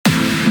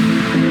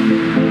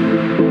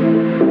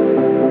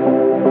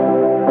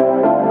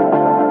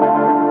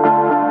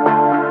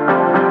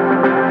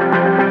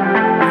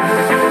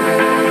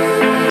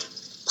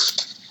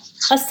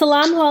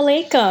Assalamu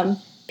alaikum.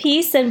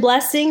 Peace and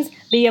blessings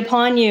be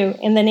upon you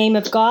in the name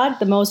of God,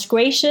 the most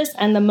gracious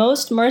and the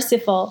most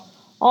merciful.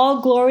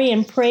 All glory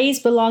and praise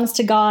belongs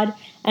to God,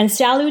 and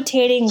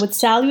salutating with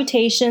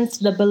salutations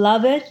to the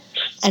beloved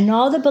and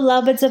all the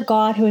beloveds of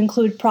God who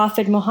include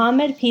Prophet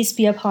Muhammad, peace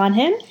be upon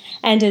him,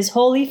 and his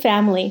holy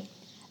family.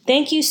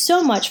 Thank you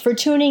so much for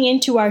tuning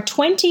into our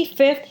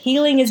 25th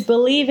Healing is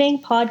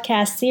Believing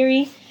podcast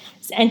series.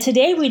 And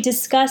today we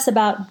discuss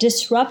about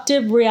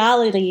disruptive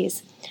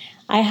realities.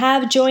 I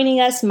have joining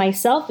us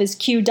myself is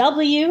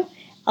QW,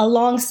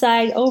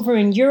 alongside over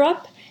in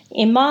Europe,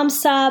 Imam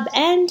Saab,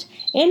 and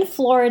in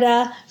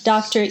Florida,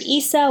 Dr.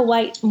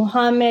 White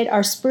Mohammed,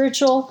 our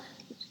spiritual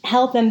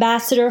health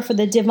ambassador for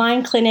the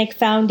Divine Clinic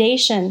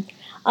Foundation.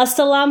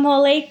 Assalamu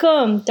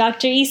alaikum,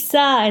 Dr.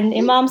 Isa and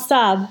Imam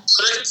Saab.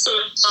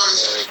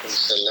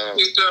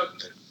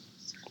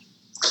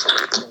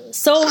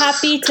 So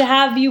happy to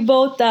have you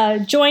both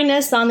join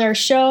us on our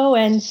show,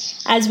 and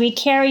as we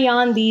carry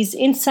on these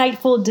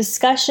insightful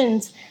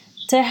discussions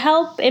to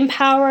help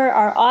empower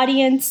our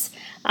audience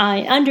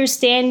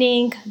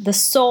understanding the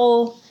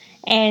soul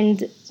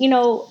and,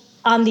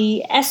 on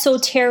the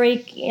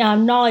esoteric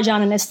knowledge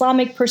on an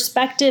Islamic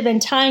perspective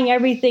and tying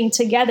everything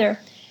together.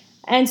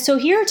 And so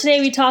here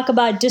today we talk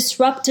about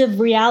disruptive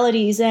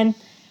realities. And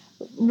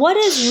what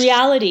is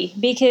reality?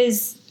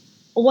 Because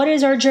what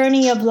is our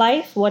journey of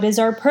life? What is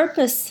our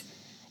purpose?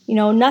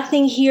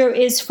 Nothing here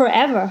is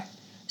forever.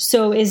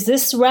 So is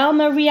this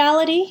realm a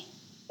reality?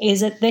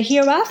 Is it the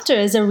hereafter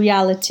is a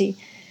reality?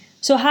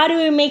 So how do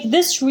we make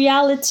this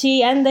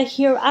reality and the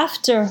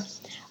hereafter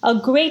a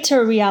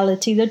greater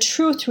reality, the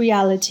truth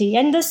reality?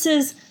 And this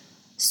is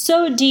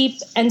so deep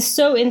and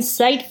so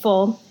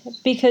insightful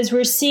because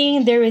we're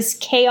seeing there is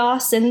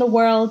chaos in the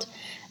world.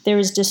 There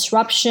is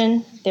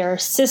disruption. There are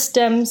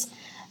systems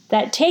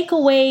that take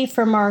away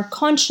from our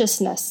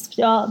consciousness,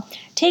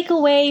 take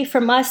away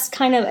from us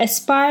kind of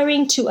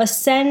aspiring to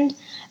ascend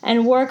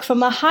and work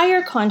from a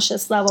higher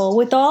conscious level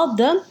with all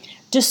the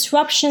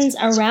disruptions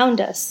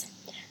around us.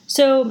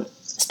 So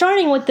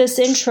starting with this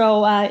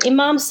intro,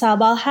 Imam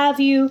Saab, I'll have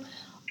you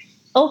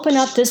open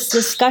up this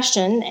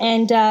discussion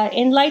and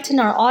enlighten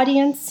our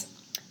audience,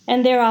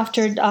 and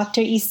thereafter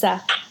Dr.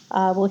 Isa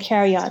will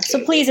carry on.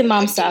 So please,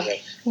 Imam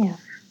Saab. Yeah.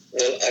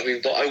 Well,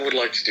 what I would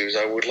like to do is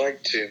I would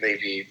like to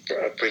maybe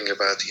bring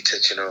about the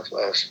attention of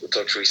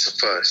Dr. Isa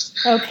first.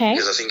 Okay.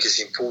 Because I think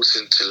it's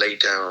important to lay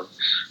down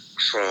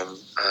from,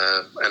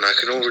 and I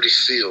can already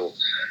feel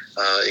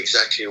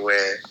exactly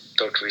where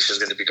Dr. Isa is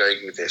going to be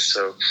going with this.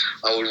 So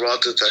I would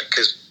rather that,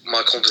 because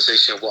my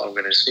conversation of what I'm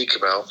going to speak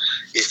about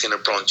is going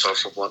to branch off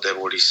from what they've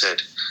already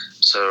said.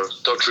 So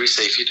Dr.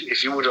 Isa,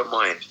 if you wouldn't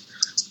mind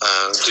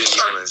doing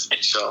the honors,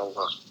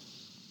 inshallah.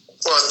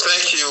 Well,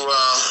 thank you,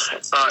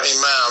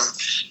 Imam.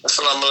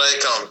 Assalamu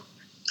alaikum.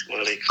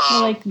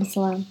 Walaikum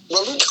salam.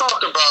 When we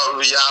talk about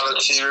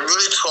reality, we're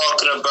really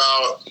talking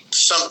about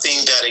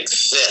something that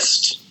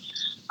exists,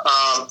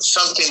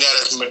 something that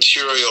is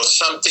material,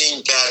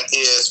 something that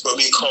is what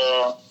we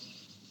call,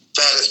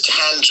 that is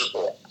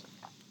tangible.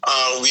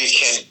 We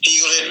can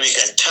feel it, we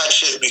can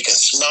touch it, we can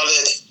smell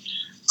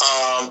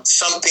it,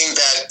 something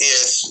that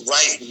is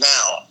right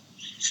now.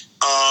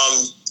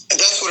 And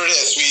that's what it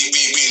is. We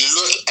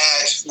look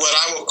at what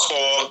I would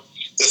call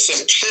the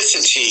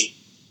simplicity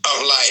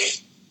of life.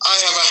 I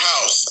have a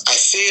house. I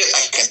see it.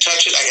 I can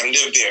touch it. I can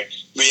live there.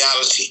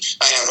 Reality.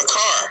 I have a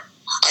car.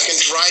 I can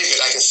drive it.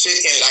 I can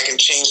sit in it. I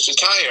can change the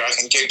tire. I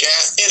can get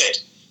gas in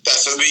it.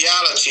 That's a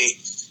reality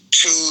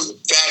to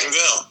that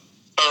realm.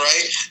 All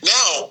right?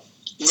 Now,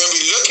 when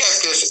we look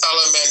at this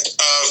element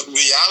of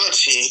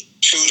reality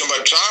to the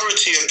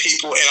majority of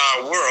people in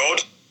our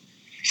world,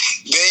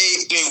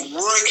 they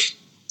work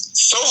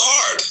so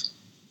hard.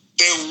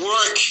 They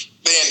work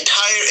their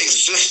entire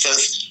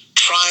existence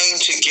trying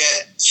to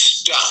get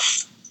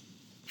stuff,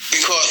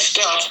 because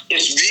stuff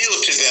is real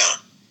to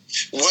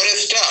them. What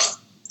is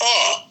stuff?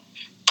 Oh,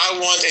 I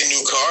want a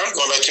new car,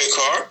 going back to a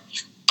car.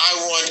 I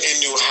want a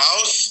new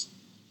house.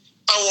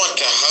 I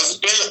want a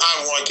husband.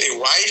 I want a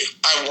wife.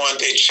 I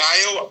want a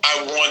child.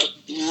 I want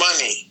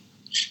money.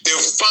 They're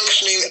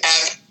functioning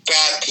at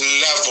that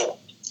level.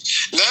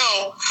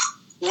 Now,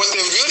 what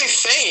they're really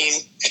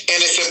saying in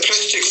a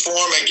simplistic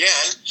form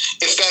again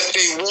is that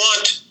they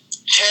want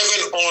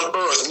heaven on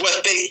earth.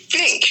 What they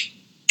think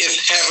is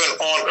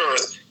heaven on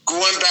earth.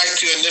 Going back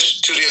to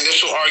the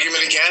initial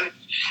argument again,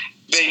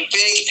 they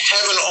think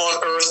heaven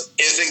on earth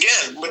is,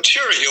 again,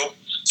 material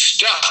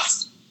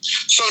stuff.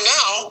 So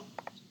now,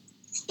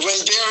 when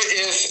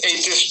there is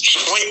a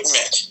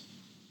disjointment,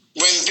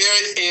 when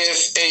there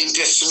is a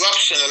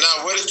disruption, and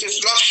now what is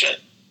disruption?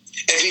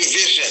 A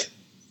division.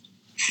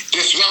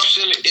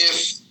 Disruption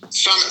is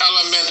some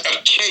element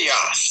of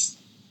chaos,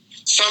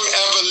 some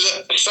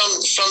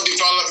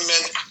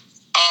development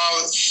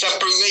of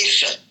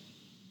separation.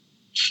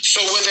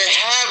 So when they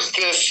have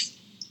this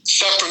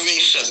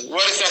separation,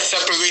 what is that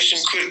separation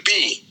could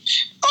be?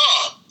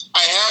 Oh,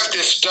 I have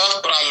this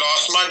stuff, but I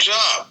lost my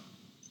job.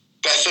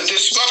 That's a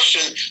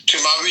disruption to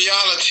my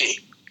reality.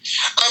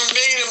 I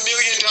made $1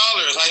 million.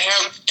 I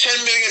have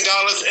 $10 million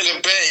in the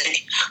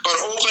bank, but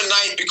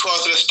overnight,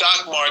 because of the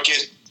stock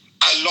market,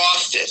 I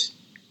lost it.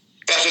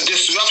 That's a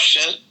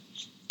disruption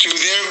to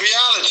their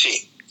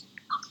reality.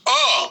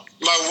 Oh,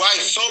 my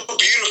wife, so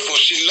beautiful.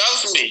 She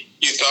loves me,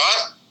 you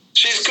thought?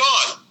 She's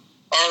gone.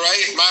 All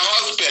right, my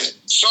husband,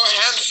 so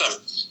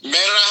handsome, man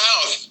in a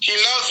house, he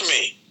loves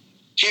me.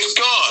 He's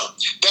gone.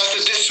 That's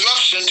a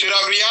disruption to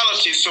that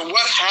reality. So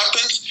what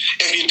happens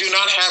if you do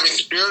not have a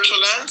spiritual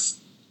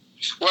lens?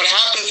 What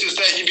happens is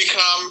that you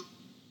become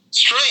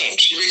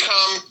strange. You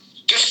become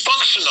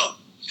dysfunctional.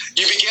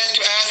 You begin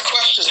to ask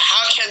questions.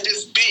 How can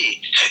this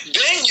be?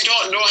 Then you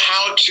don't know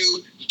how to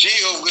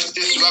deal with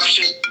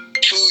disruption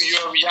to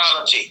your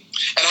reality.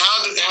 And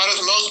how does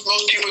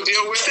most people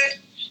deal with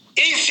it?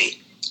 Easy.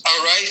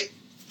 All right?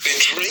 They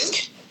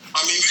drink.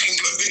 I mean, we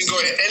can go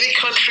to any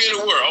country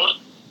in the world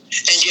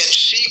and get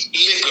cheap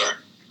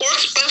liquor or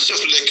expensive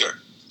liquor.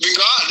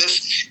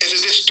 Regardless, it's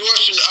a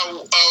distortion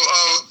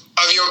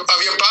of your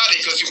body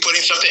because you're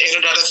putting something in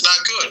it that is not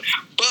good.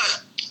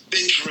 But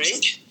they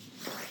drink,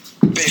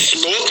 they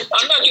smoke.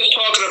 I'm not just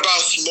talking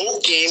about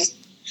smoking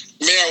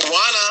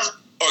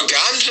marijuana or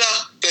ganja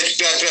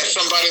that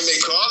somebody may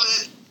call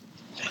it.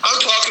 I'm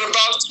talking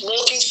about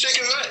smoking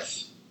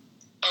cigarettes.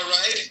 All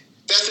right?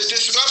 That's a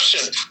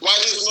disruption. Why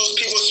do most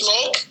people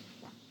smoke?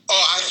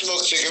 Oh, I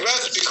smoke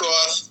cigarettes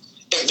because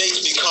it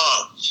makes me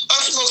calm. I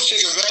smoke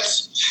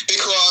cigarettes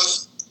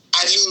because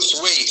I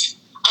lose weight.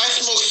 I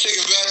smoke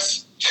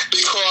cigarettes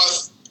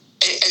because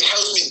it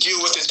helps me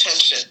deal with the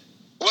tension.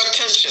 What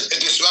tension? A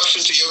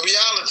disruption to your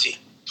reality.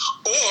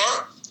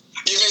 Or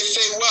you may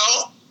say,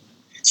 well,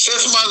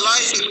 since my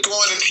life is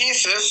going to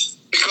pieces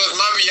because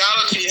my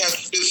reality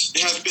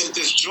has been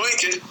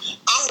disjointed,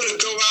 I'm going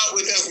to go out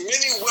with as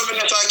many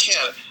women as I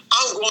can.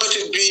 I'm going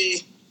to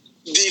be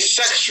the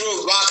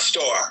sexual rock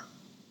star.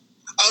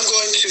 I'm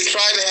going to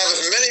try to have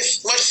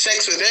much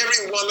sex with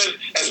every woman,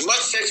 as much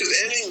sex with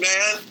any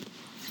man,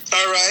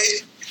 all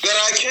right, that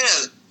I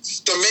can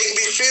to make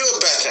me feel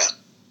better.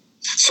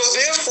 So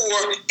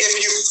therefore, if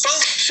you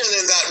function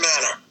in that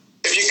manner,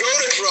 if you go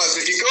to drugs,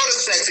 if you go to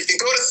sex, if you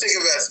go to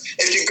cigarettes,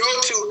 if you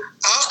go to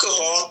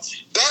alcohol,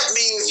 that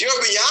means your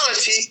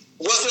reality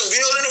wasn't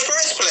real in the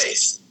first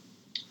place.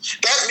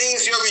 That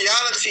means your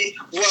reality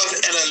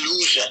was an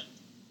illusion.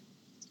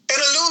 An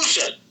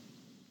illusion.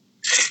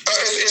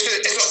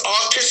 It's an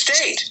altered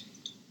state.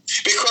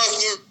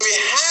 Because we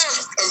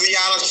have a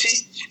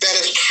reality that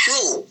is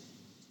true,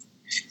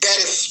 that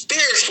is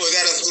spiritual,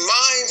 that is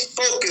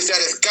mind-focused, that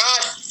is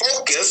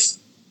God-focused,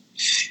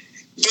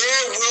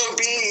 there will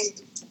be,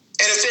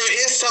 and if there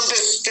is some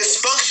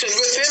dysfunction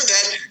within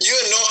that,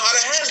 you'll know how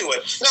to handle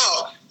it.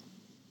 Now,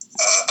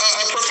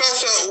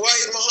 Professor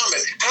White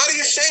Mohammed, how do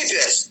you say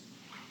this?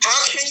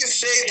 How can you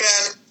say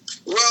that,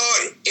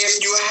 well,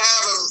 if you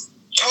have a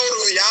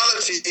total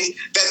reality,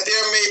 that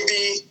there may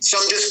be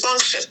some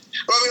dysfunction?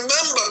 Well,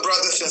 remember,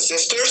 brothers and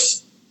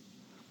sisters,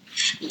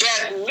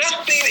 that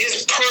nothing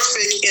is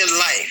perfect in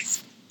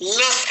life.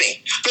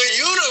 Nothing. The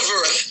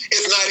universe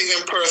is not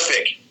even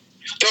perfect.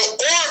 The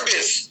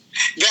orbits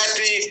that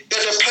the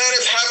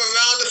planets have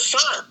around the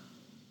sun,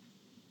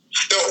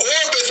 the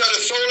orbits of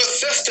the solar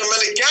system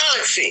and the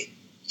galaxy,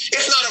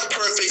 it's not a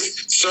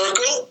perfect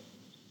circle.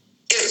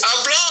 It's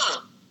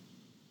oblong.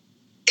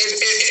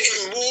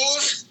 It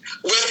moves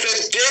with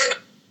a dip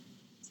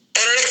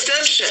and an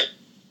extension.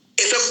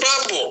 It's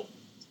a bubble.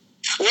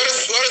 What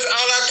is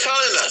Allah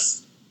telling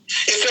us?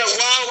 It's that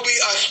while we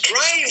are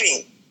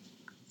striving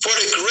for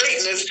the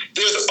greatness,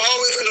 there's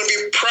always going to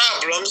be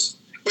problems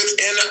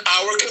within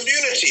our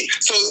community.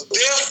 So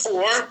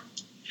therefore,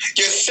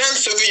 your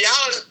sense of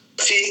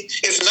reality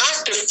is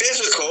not the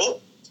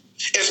physical,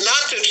 it's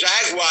not the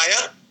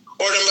Jaguar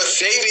or the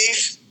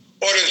Mercedes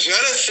or the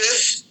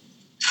Genesis.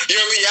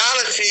 Your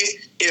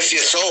reality is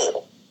your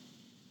soul.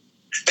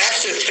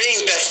 That's the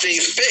thing that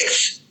stays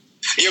fixed.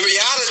 Your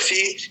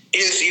reality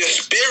is your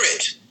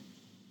spirit.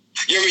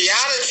 Your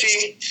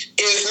reality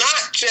is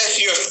not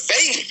just your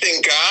faith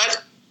in God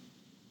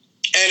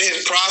and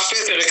his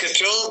prophets and the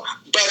Ketum,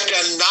 but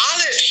the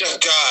knowledge of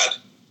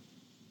God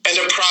and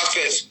the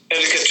prophets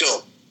and the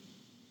Ketum.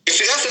 You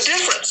see, that's the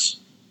difference.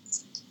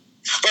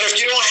 But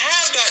if you don't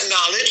have that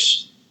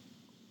knowledge,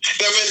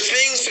 then when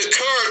things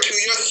occur to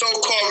your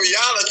so-called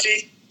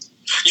reality,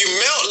 you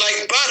melt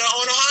like butter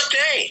on a hot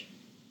day.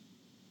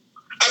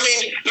 I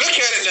mean, look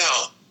at it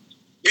now.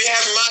 We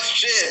have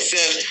masjids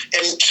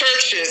and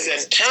churches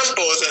and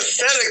temples and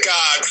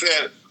synagogues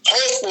and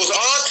hopefuls,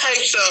 all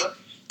types of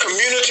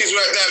communities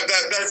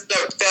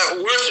that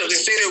worship. They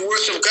say they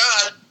worship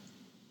God.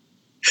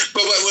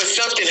 But when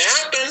something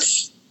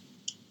happens,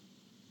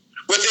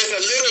 when there's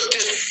a little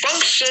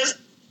dysfunction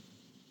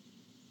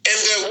in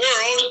their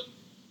world,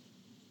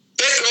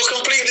 they go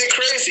completely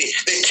crazy.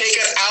 They take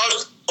it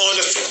out on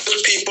the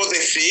people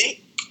they see.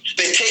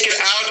 They take it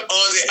out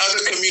on the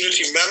other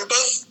community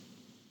members.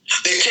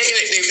 They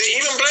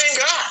even blame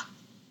God.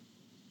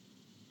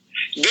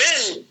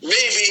 Then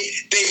maybe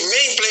they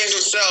may blame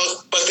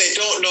themselves, but they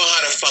don't know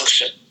how to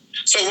function.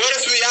 So what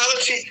is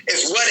reality?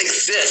 Is what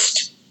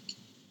exists.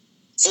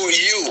 for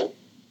you?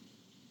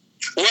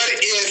 What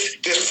is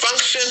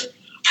dysfunction?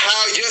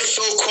 How your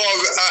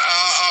so-called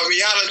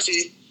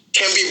reality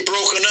can be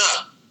broken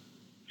up.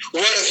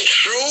 What is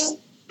true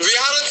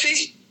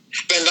reality?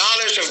 The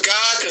knowledge of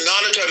God, the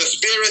knowledge of the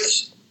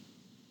spirits,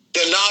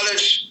 the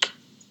knowledge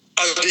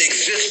of the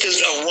existence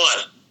of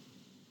one.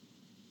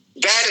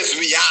 That is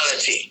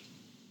reality.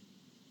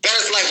 That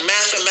is like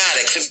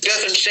mathematics. It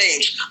doesn't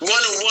change. 1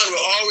 and 1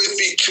 will always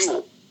be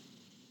 2.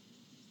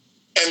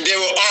 And there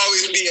will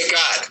always be a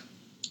God.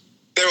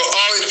 There will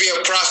always be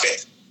a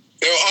prophet.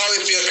 There will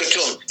always be a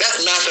Khatum.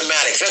 That's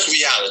mathematics. That's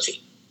reality.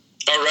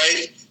 All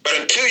right? But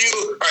until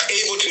you are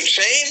able to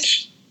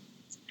change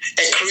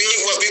and create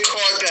what we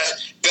call that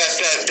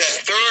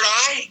third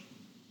eye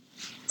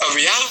of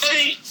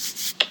reality,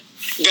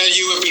 then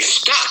you will be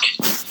stuck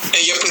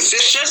in your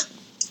position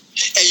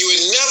and you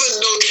will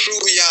never know true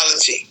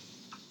reality.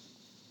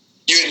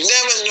 You would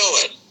never know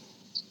it.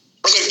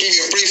 I'm going to give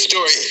you a brief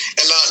story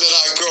and then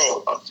I'll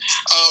go.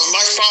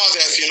 My father,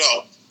 as you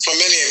know, for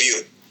many of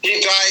you,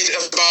 he died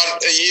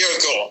about a year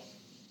ago.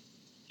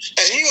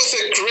 And he was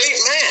a great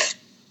man.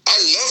 I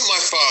love my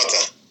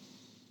father.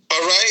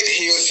 All right?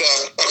 He was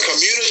a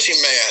community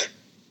man.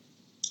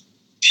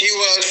 He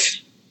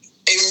was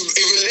a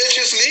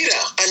religious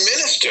leader, a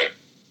minister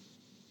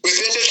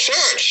within the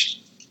church.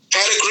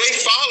 Had a great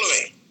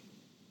following.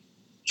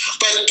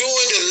 But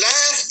during the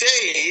last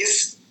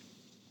days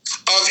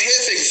of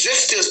his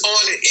existence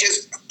on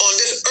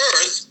this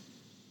earth,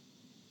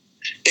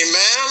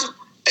 Imam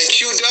and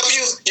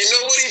QW, you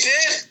know what he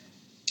did?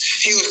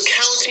 He was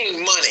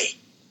counting money.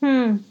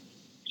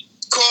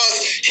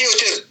 Because he was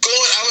just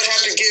going, I would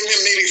have to give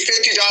him maybe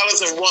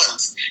 $50 at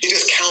once. He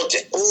just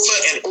counted over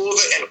and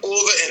over and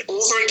over and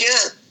over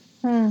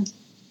again.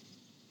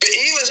 But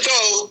even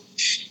though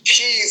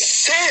he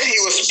said he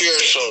was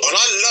spiritual, and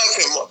I love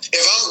him,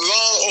 if I'm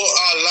wrong, oh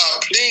Allah,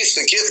 please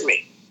forgive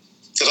me.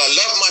 Because I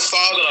love my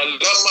father, and I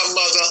love my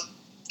mother,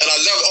 and I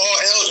love all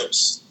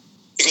elders.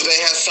 Because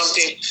they have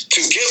something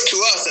to give to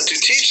us and to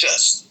teach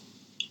us.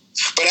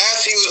 But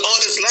as he was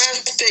on his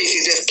last days,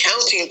 he's just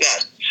counting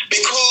that.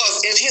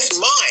 Because in his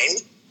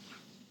mind,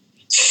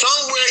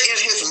 somewhere in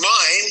his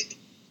mind,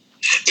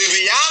 the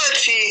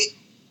reality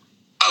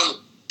of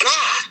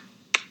God,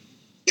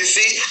 you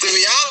see, the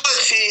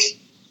reality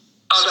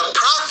of the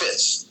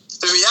prophets,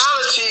 the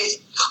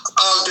reality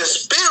of the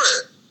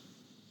spirit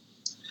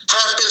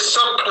have been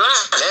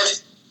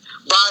supplanted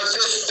by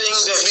this thing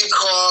that we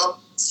call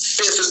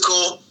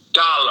physical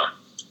dollar,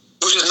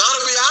 which is not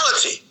a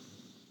reality.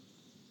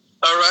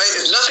 All right?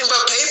 It's nothing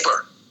but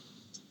paper.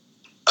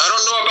 I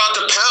don't know about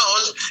the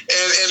pound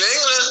in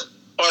England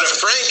or the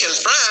franc in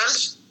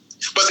France,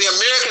 but the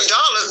American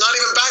dollar is not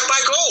even backed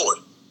by gold.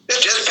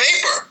 It's just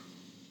paper.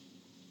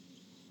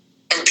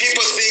 And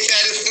people think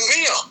that is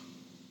real.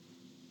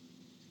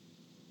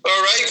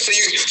 All right?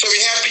 So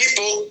we have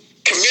people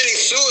committing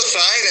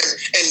suicide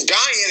and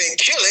dying and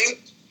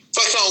killing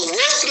for some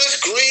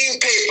worthless green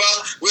paper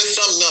with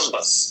some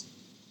numbers.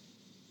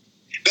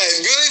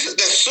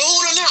 That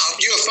soon enough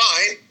you'll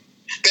find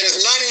that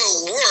it's not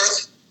even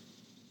worth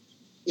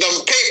the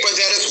paper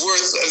that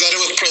it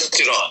was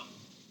printed on.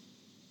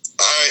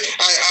 All right.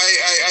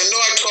 I know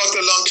I talked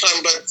a long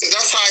time, but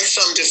that's how I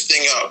sum this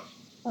thing up.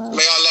 May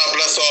Allah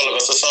bless all of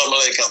us. Assalamu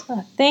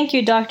alaikum. Thank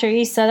you, Dr.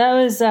 Issa. That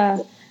was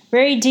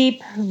very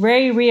deep,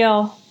 very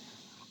real.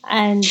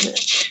 And,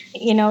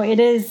 it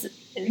is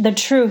the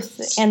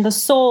truth. And the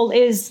soul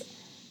is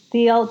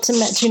the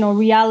ultimate,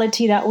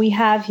 reality that we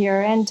have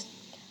here. And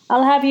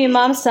I'll have you,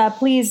 Imam Saab,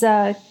 please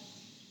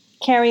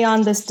carry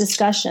on this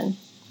discussion.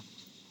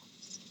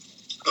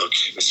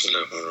 Okay,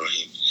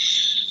 Bismillahirrahmanirrahim.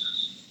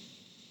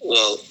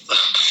 Well,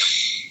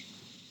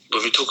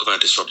 when we talk about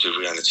disruptive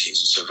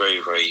realities, it's a very,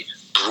 very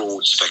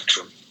broad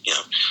spectrum.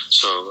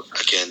 So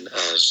again,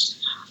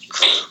 as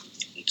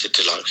the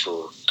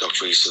delightful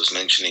Dr. Issa was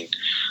mentioning,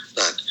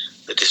 that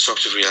the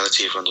disruptive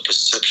reality from the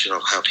perception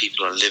of how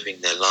people are living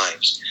their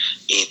lives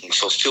in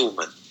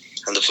fulfillment,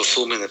 and the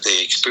fulfillment that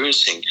they're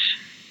experiencing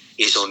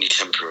is only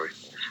temporary.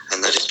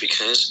 And that is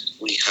because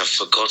we have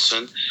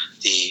forgotten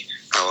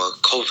our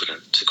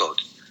covenant to God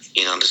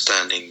in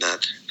understanding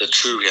that the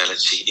true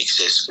reality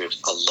exists with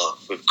Allah,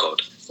 with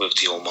God, with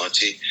the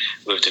Almighty,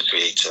 with the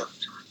Creator,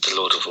 the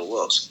Lord of all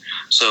worlds.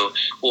 So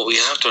what we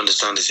have to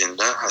understand is in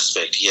that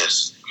aspect,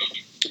 yes,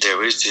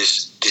 there is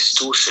this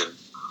distortion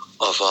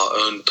of our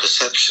own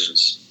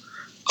perceptions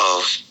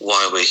of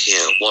why we're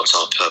here, what's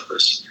our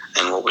purpose,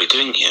 and what we're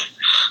doing here.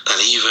 That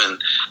even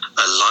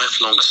a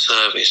lifelong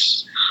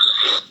service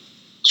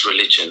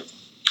religion,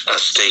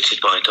 as stated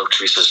by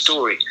Dr. Issa's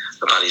story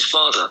about his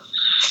father,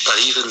 that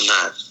even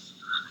that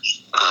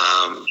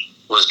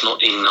was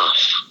not enough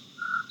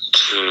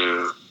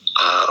to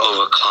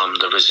overcome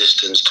the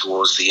resistance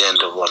towards the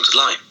end of one's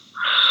life,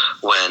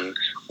 when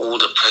all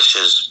the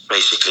pressures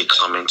basically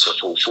come into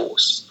full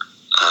force,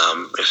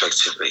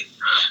 effectively.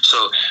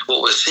 So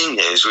what we're seeing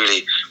there is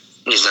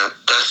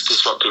that's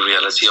disruptive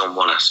reality on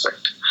one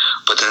aspect,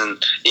 but then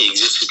it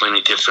exists in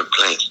many different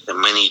planes, in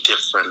many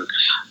different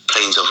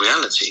planes of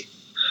reality.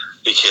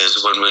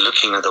 Because when we're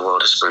looking at the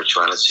world of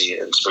spirituality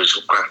and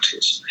spiritual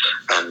practice,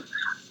 and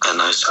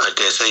I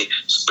dare say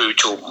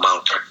spiritual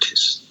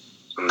malpractice,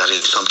 and that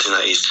is something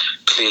that is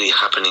clearly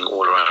happening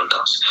all around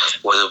us,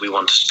 whether we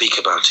want to speak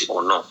about it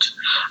or not.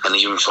 And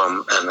even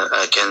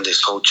again,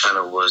 this whole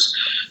channel was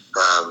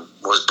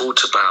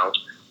brought about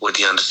with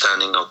the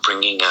understanding of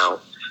bringing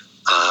out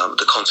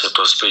the concept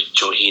of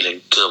spiritual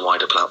healing to a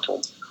wider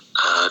platform,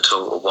 to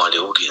a wider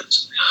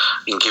audience,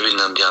 in giving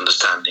them the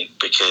understanding,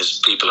 because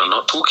people are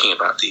not talking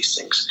about these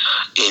things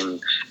in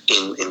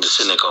the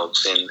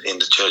synagogues, in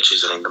the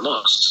churches and in the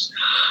mosques.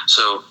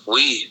 So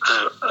we,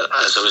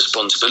 as a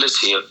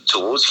responsibility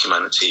towards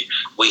humanity,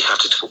 we have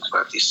to talk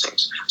about these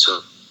things.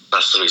 So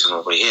that's the reason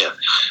why we're here.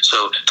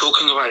 So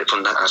talking about it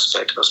from that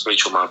aspect of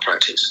spiritual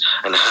malpractice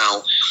and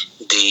how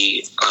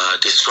the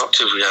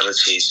disruptive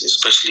realities,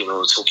 especially when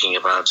we're talking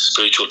about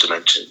spiritual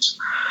dimensions,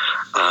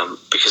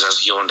 because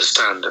as you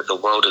understand that the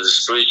world of the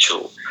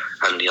spiritual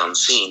and the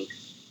unseen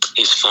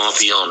is far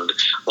beyond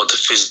what the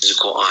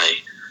physical eye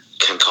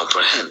can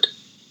comprehend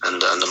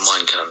and the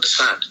mind can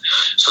understand.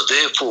 So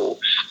therefore,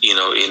 in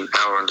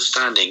our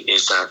understanding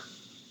is that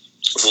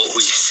what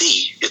we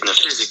see in the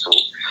physical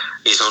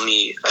is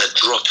only a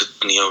drop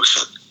in the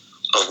ocean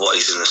of what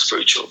is in the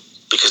spiritual,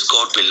 because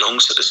God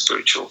belongs to the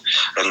spiritual,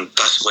 and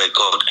that's where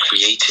God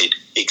created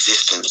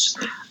existence,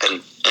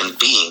 and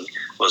being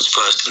was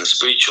first in the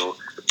spiritual,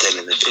 then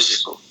in the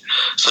physical.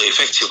 So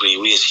effectively,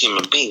 we as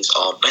human beings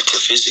are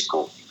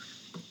metaphysical.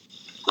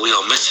 We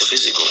are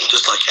metaphysical,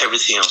 just like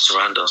everything else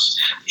around us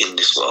in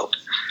this world,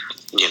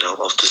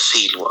 of the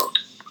seen world.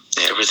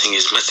 Everything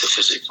is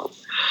metaphysical.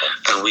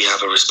 And we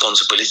have a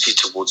responsibility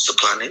towards the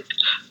planet,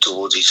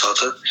 towards each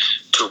other,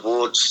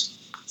 towards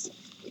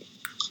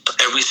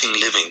everything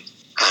living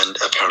and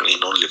apparently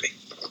non-living.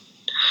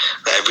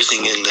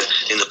 Everything in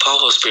the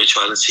path of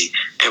spirituality,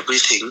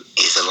 everything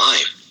is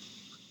alive.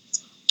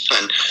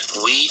 And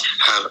we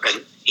have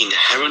an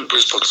inherent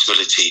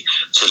responsibility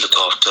to look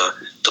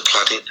after the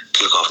planet,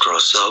 to look after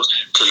ourselves,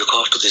 to look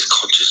after this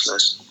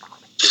consciousness,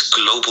 this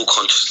global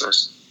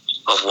consciousness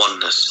of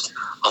oneness,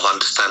 of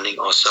understanding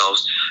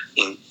ourselves,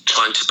 in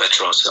trying to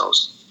better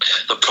ourselves.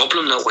 The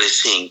problem that we're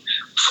seeing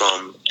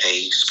from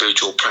a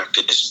spiritual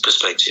practice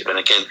perspective, and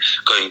again,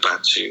 going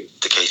back to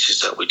the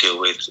cases that we deal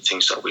with, the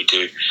things that we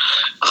do,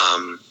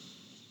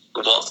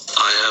 what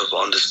I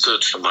have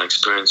understood from my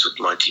experience with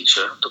my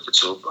teacher, Dr.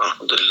 Tub,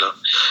 alhamdulillah,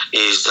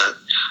 is that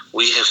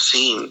we have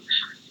seen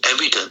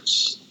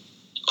evidence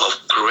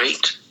of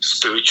great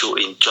spiritual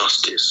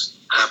injustice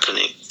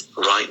happening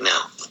right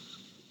now,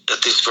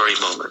 at this very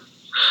moment.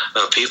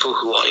 People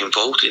who are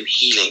involved in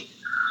healing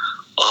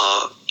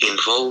are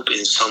involved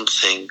in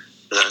something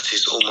that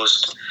is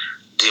almost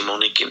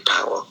demonic in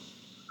power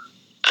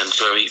and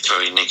very,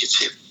 very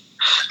negative.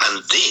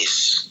 And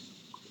this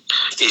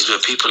is where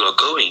people are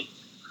going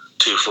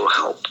to for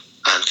help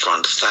and for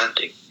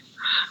understanding.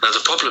 Now,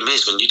 the problem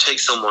is when you take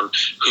someone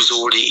who's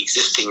already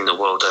existing in the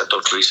world that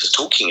Dr. Reese is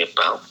talking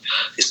about,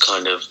 this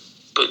kind of,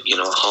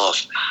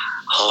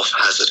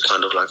 haphazard,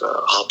 kind of like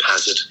a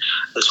haphazard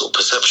sort of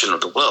perception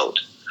of the world.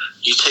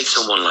 You take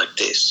someone like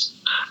this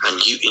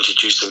and you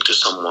introduce them to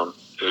someone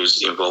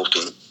who's involved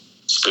in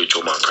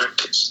spiritual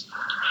malpractice.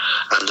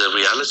 And the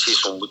realities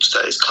from which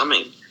that is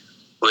coming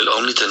will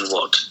only then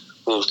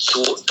will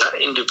thwart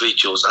that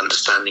individual's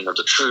understanding of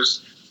the truth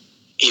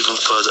even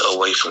further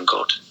away from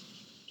God.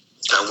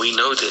 And we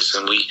know this,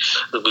 and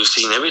we've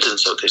seen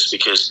evidence of this,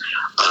 because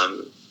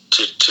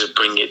to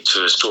bring it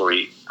to a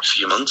story, a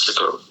few months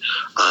ago,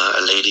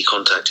 a lady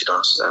contacted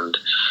us, and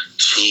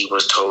she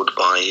was told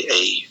by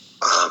a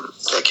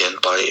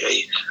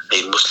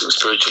Muslim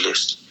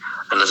spiritualist,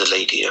 another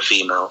lady, a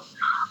female,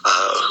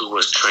 who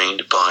was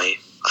trained by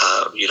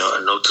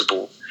a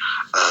notable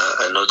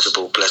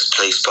blessed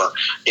place, but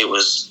it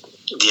was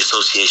the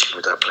association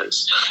with that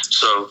place.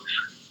 So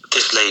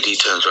this lady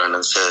turns around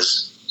and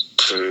says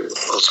to,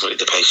 ultimately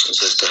the patient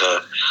says to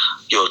her,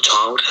 your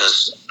child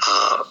has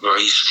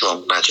very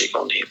strong magic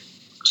on him.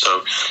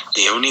 So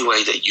the only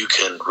way that you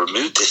can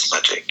remove this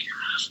magic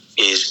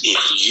is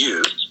if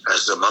you,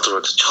 as the mother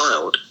of the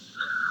child,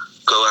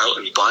 go out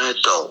and buy a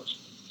doll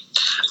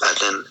and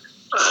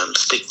then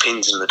stick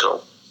pins in the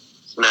doll.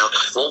 Now,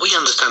 what we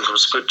understand from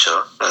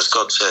Scripture, as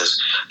God says,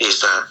 is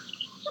that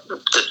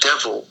the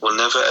devil will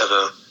never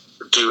ever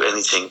do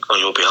anything on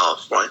your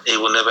behalf, right? He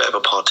will never ever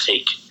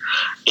partake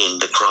in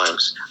the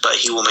crimes, but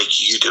he will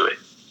make you do it.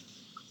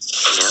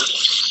 Yeah?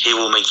 He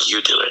will make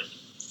you do it.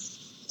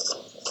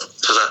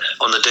 So that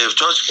on the day of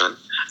judgment,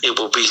 it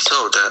will be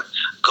so that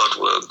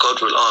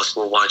God will ask,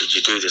 well, why did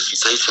you do this? And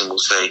Satan will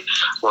say,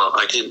 well,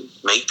 I didn't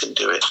make them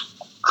do it.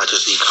 I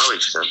just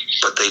encouraged them,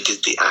 but they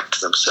did the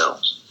act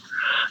themselves.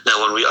 Now,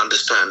 when we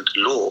understand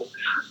law,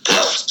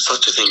 there's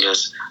such a thing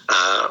as,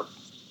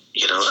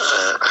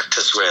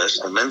 actus reus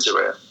and mens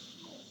rea.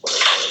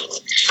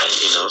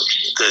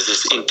 There's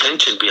this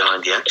intention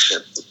behind the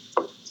action,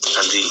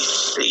 and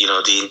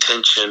the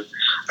intention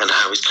and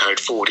how it's carried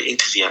forward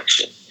into the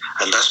action,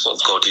 and that's what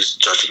God is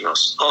judging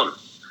us on.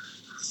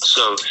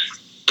 So,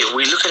 if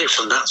when we look at it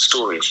from that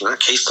story, from that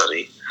case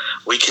study,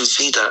 we can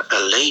see that a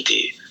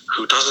lady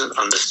who doesn't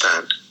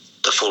understand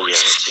the full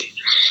reality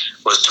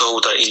was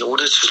told that in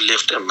order to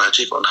lift a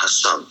magic on her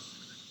son,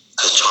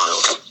 her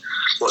child,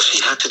 what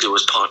she had to do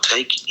was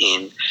partake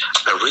in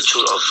a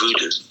ritual of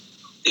voodoo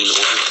in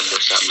order to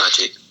lift that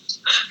magic.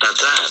 Now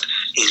that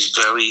is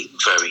very,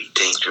 very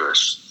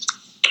dangerous.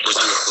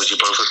 Would you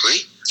both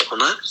agree on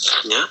that?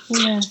 Yeah?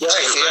 Yeah. It's a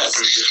very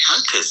dangerous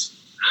practice.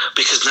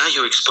 Because now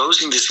you're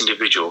exposing this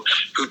individual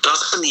who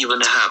doesn't even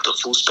have the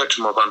full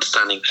spectrum of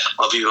understanding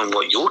of even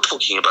what you're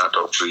talking about,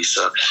 Dr.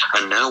 Isa,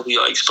 and now we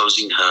are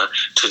exposing her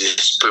to this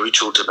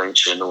spiritual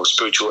dimension or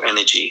spiritual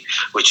energy,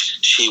 which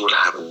she will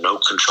have no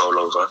control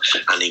over,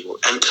 and it will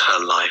enter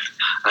her life,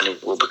 and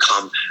it will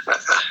become a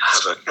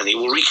havoc, and it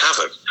will wreak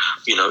havoc,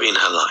 in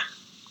her life.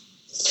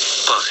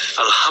 But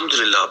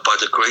alhamdulillah, by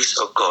the grace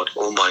of God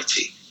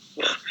Almighty,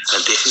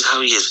 and this is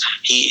how He is.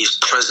 He is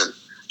present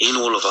in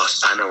all of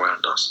us and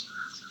around us.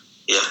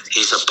 Yeah,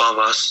 He's above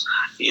us,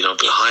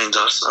 behind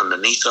us,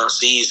 underneath us.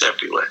 He is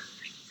everywhere.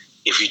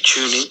 If you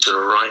tune into the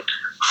right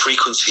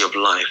frequency of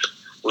life,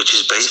 which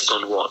is based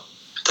on what?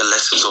 The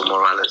lessons of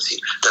morality,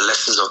 the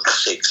lessons of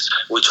ethics,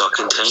 which are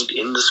contained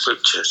in the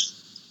scriptures,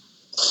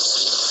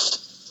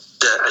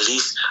 that at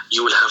least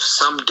you will have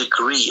some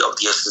degree of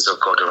the essence of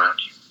God around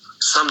you.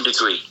 Some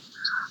degree.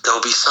 There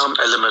will be some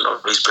element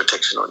of His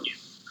protection on you.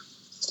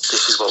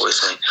 This is what we're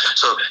saying.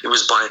 So it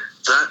was by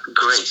that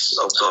grace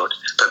of God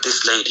that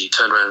this lady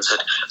turned around and said,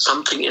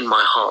 something in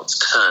my heart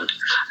turned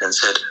and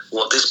said,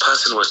 what this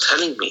person was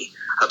telling me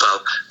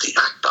about the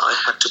act that I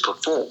had to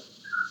perform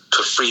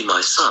to free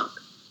my son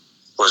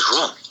was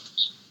wrong.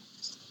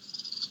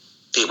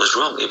 It was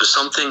wrong. It was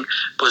something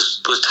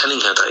was telling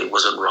her that it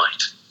wasn't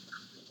right.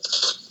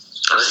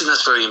 And I think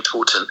that's very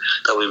important,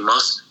 that we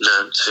must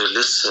learn to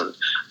listen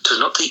to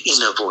not the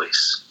inner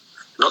voice,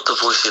 not the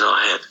voice in our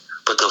head,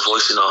 but the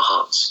voice in our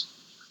hearts.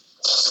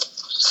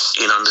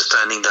 In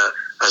understanding that,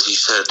 as you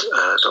said,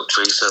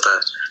 Dr. Isa,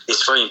 that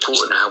it's very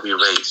important how we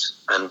raise,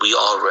 and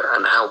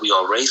how we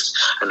are raised,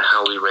 and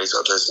how we raise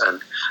others,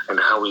 and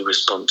how we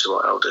respond to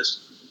our elders,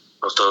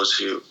 of those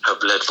who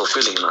have led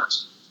fulfilling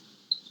lives,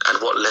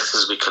 and what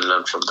lessons we can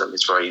learn from them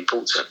is very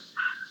important.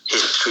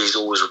 History is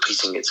always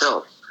repeating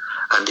itself.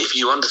 And if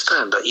you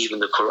understand that even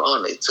the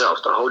Quran itself,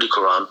 the Holy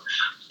Quran,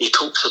 it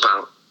talks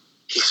about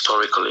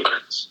historical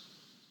events.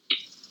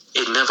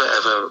 It never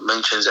ever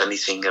mentions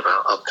anything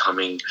about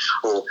upcoming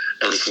or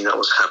anything that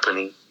was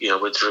happening,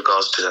 with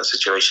regards to that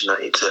situation. That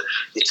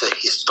it's a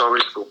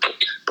historical book,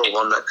 but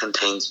one that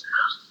contains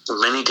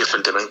many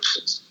different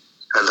dimensions.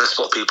 And that's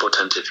what people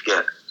tend to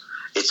forget.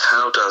 It's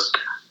how does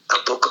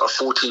a book of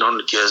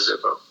 1400 years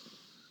ago,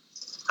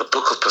 a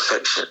book of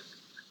perfection,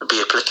 be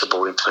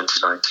applicable in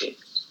 2019?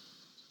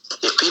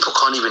 If people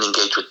can't even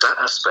engage with that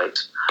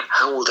aspect,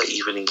 how will they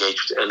even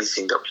engage with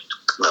anything that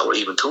we're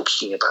even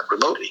talking about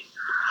remotely?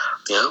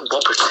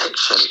 What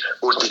protection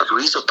or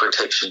degrees of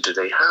protection do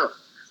they have?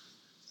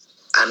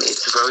 And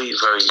it's very,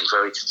 very,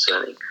 very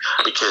concerning,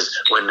 because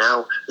we're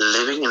now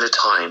living in a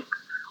time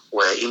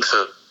where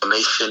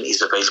information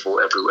is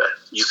available everywhere.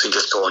 You can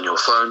just go on your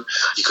phone,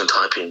 you can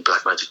type in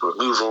black magic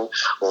removal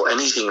or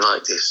anything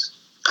like this,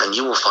 and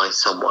you will find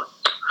someone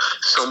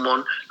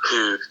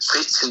who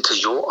fits into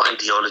your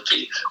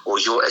ideology or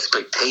your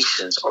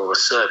expectations of a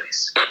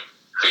service.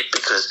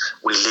 Because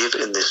we live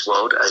in this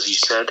world, as you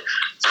said,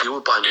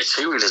 fueled by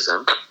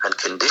materialism and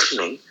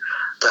conditioning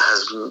that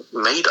has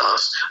made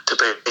us to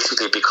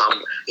basically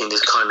become in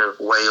this kind of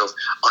way of,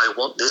 I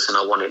want this and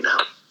I want it now.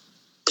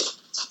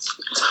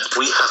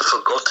 We have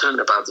forgotten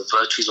about the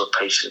virtues of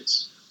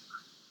patience,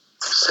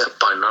 set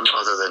by none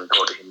other than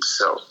God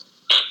Himself.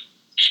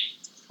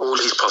 All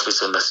His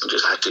prophets and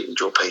messengers had to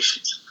endure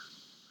patience.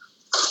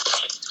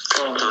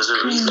 There was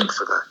a reason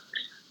for that.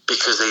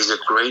 Because there is a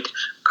great,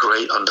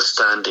 great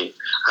understanding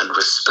and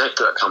respect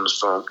that comes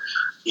from,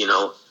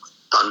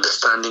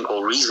 understanding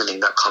or reasoning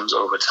that comes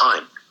over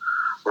time,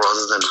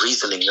 rather than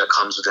reasoning that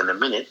comes within a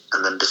minute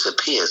and then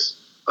disappears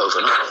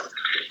overnight.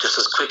 Just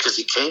as quick as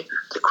it came,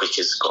 the quick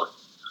is gone.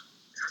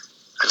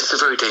 And it's a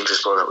very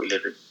dangerous world that we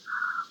live in.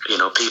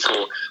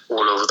 People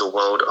all over the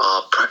world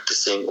are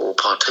practicing or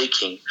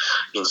partaking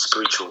in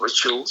spiritual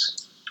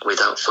rituals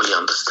without fully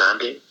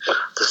understanding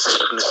the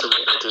sacredness of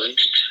what they're doing.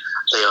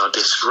 They are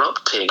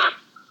disrupting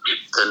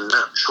the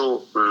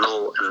natural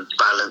law and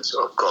balance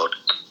of God.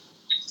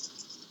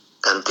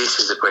 And this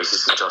is the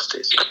greatest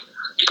injustice,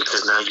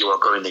 because now you are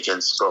going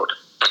against God.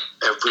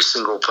 Every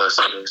single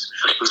person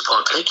who's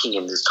partaking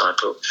in this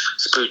type of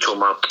spiritual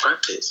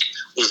malpractice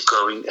is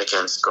going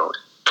against God.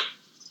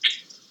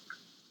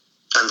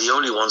 And the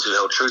only ones who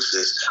held true to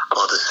this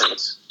are the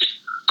saints.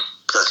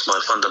 That's my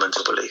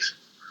fundamental belief.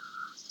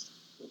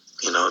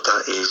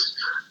 That is,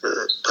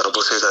 I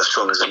will say that as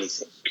strong as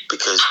anything,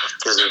 because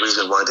there's a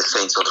reason why the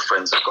saints are the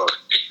friends of God.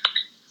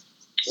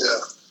 Yeah.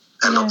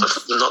 And not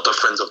the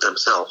friends of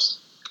themselves.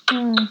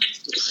 You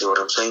see what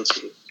I'm saying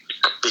to you?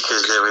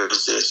 Because there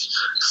is this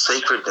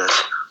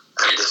sacredness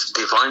and this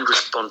divine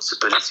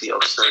responsibility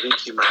of serving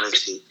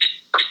humanity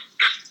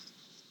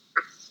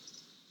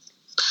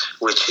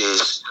which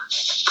is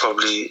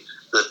probably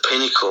the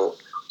pinnacle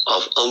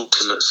of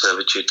ultimate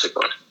servitude to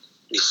God,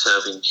 is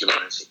serving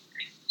humanity,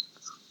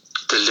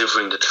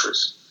 delivering the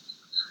truth,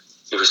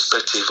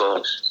 irrespective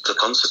of the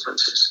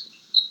consequences.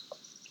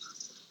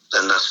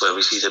 And that's where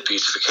we see the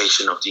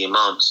beautification of the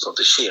Imams of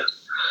the Shia.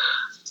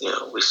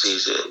 We see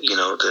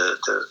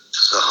the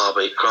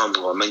Sahaba Ikram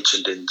who are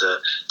mentioned in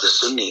the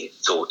Sunni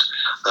thought,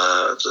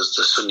 the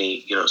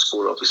Sunni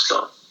school of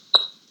Islam.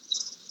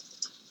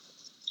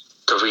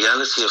 The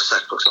reality of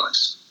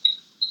sacrifice,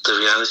 the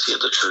reality of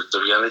the truth,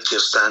 the reality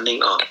of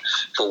standing up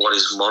for what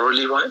is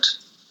morally right,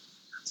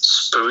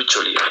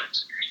 spiritually right,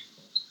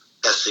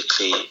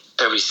 ethically,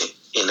 everything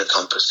in the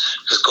compass,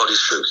 because God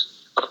is truth.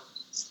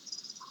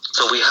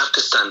 So we have to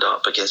stand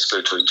up against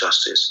spiritual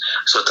injustice,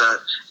 so that,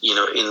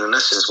 in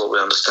essence, what we're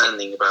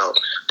understanding about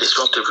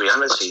disruptive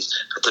realities,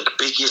 that the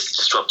biggest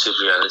disruptive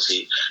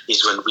reality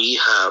is when we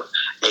have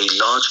a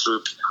large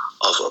group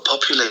of a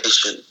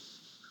population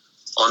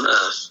on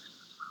Earth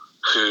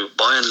who,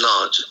 by and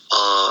large,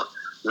 are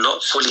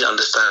not fully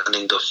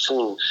understanding the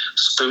full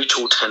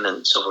spiritual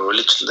tenets of a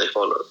religion they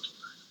follow,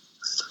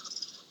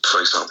 for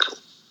example.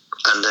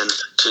 And then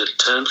to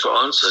turn for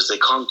answers, they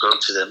can't go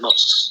to their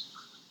mosques,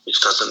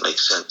 which doesn't make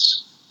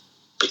sense,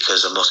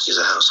 because a mosque is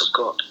a house of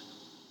God.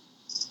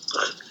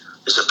 Right?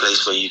 It's a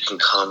place where you can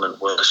come and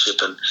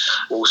worship and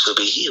also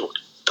be healed.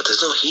 But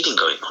there's no healing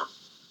going on.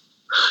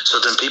 So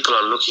then people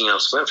are looking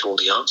elsewhere for all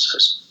the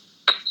answers.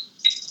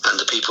 And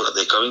the people that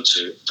they're going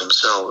to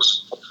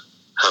themselves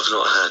have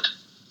not had,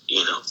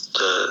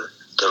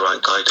 the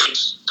right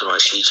guidance, the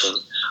right teaching,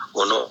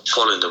 or not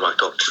following the right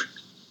doctrine.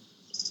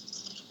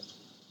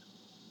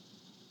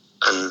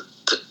 And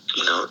the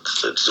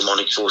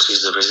demonic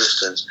forces, the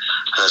resistance,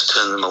 has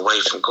turned them away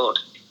from God,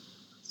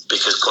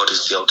 because God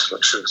is the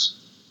ultimate truth.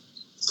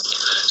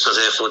 So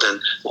therefore then,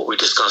 what we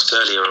discussed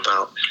earlier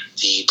about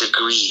the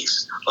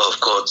degrees of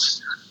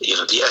God's,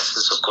 the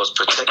essence of God's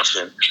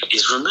protection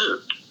is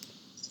removed.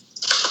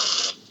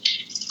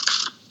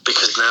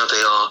 Because now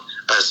they are,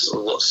 as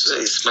what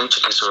is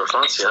mentioned in Surah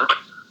Fatiha,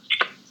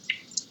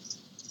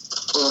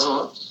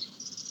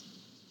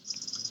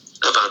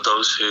 about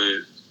those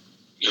who,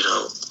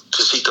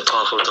 to seek the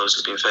path of those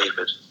who've been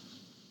favoured,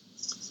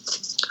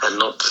 and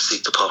not to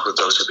seek the path of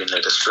those who've been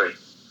led astray.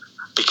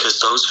 Because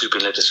those who've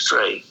been led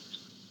astray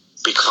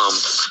become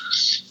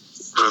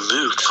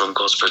removed from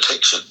God's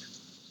protection,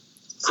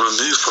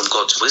 removed from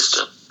God's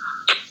wisdom,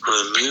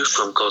 removed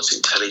from God's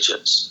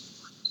intelligence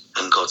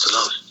and God's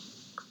love.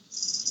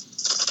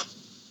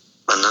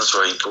 And that's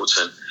very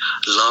important.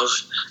 Love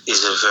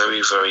is a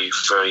very, very,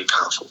 very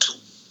powerful tool.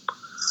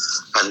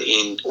 And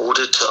in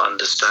order to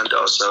understand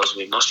ourselves,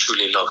 we must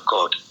truly love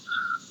God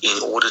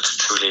in order to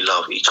truly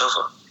love each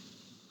other.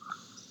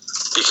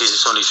 Because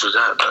it's only through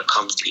that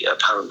comes the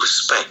apparent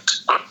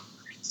respect.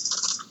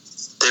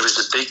 There is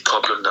a big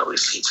problem that we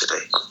see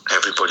today.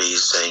 Everybody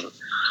is saying,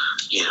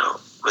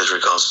 with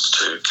regards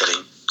to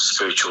getting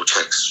spiritual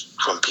checks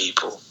from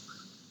people,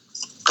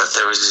 that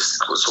there is this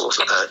sort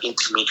of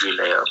intermediary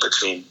layer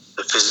between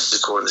the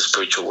physical and the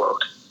spiritual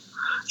world,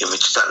 in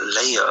which that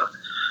layer,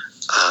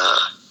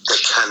 there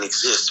can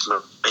exist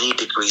many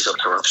degrees of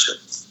corruption.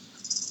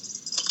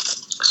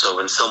 So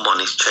when someone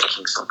is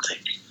checking something,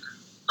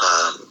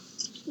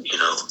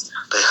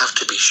 they have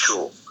to be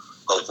sure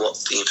of what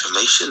the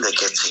information they're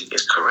getting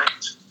is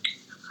correct.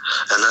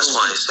 And that's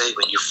why I say,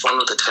 when you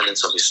follow the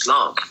tenets of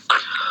Islam,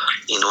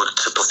 in order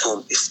to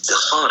perform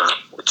istikhara,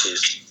 which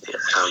is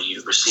how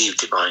you receive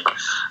divine,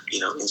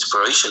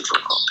 inspiration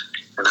from God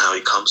and how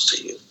it comes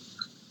to you,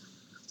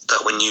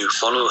 that when you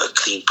follow a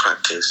clean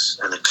practice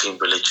and a clean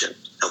religion,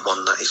 and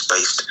one that is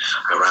based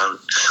around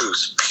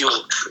truth,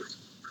 pure truth,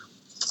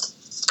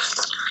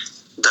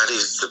 that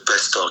is the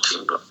best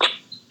starting block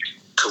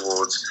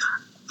towards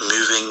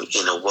moving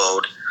in a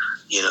world,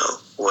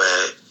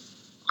 where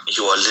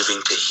you are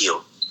living to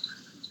heal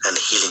and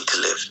healing to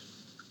live.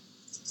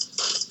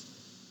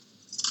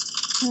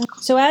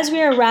 So as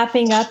we are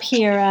wrapping up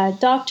here,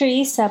 Dr.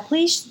 Isa,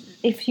 please,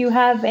 if you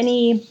have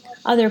any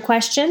other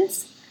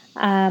questions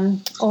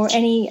or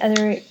any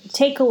other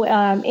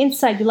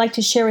insight you'd like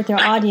to share with our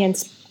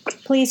audience,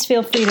 please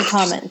feel free to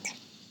comment.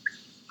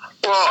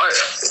 Well,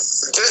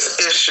 this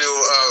issue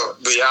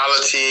of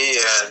reality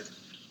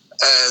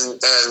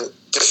and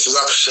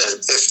disruption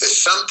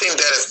is something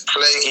that is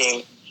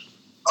plaguing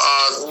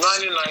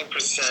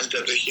 99%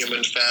 of the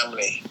human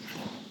family.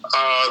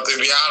 The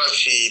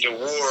reality, the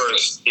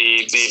wars,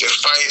 the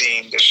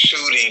fighting, the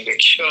shooting, the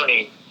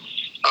killing,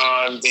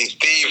 the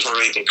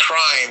thievery, the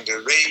crime, the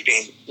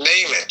raping,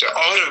 name it.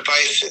 All the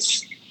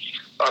vices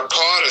are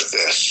part of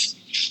this.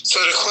 So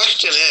the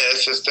question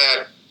is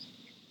that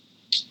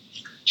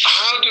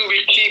how do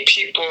we keep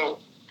people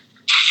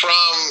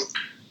from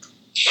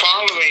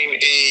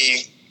following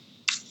a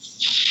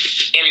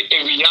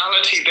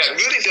reality that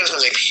really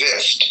doesn't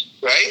exist,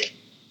 right?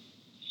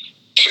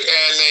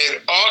 And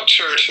an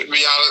altered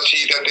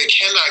reality that they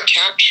cannot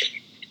capture,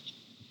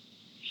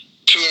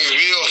 to a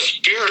real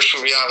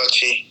spiritual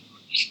reality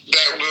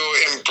that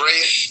will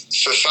embrace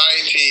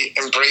society,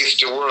 embrace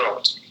the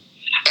world.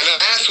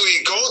 And as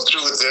we go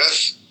through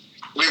this,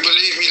 we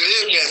believe we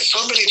live in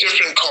so many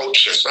different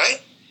cultures,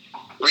 right?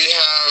 We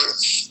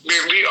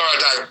are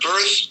a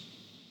diverse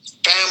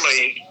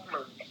family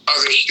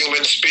of the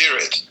human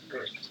spirit.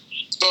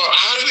 So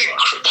how do we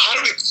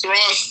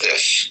cross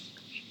this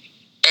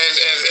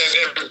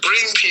and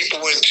bring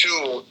people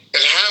into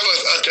and have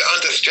us to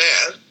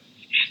understand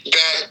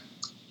that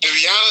the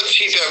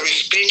reality that we're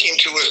speaking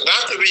to is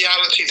not the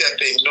reality that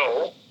they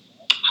know,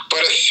 but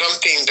it's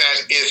something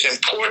that is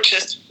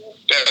important,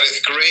 that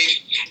is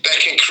great, that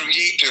can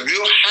create the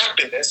real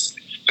happiness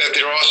that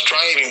they're all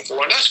striving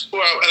for. And that's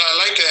where, and I'd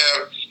like to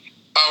have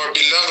our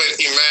beloved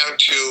Imam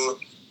to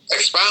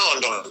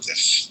expound on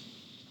this.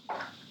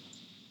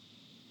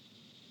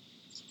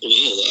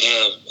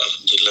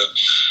 Alhamdulillah.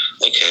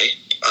 Okay.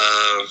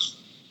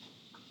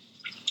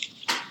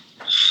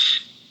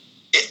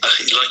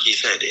 Like you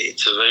said,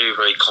 it's a very,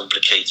 very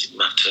complicated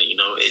matter. You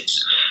know,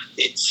 it's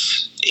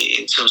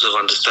in terms of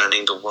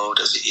understanding the world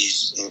as it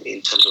is,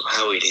 in terms of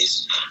how it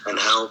is, and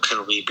how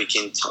can we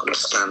begin to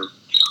understand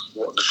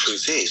what the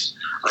truth is.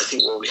 I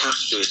think what we have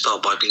to do is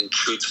start by being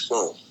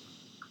truthful.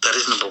 That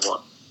is number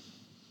one.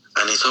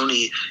 And it's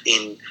only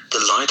in the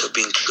light of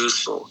being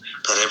truthful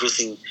that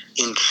everything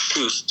in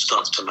truth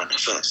starts to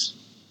manifest.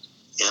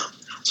 Yeah.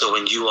 So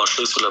when you are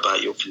truthful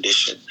about your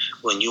condition,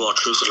 when you are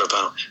truthful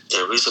about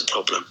there is a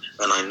problem,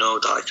 and I know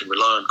that I can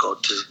rely on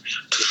God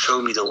to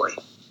show me the way,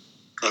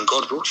 and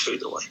God will show you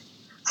the way,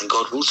 and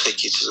God will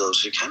take you to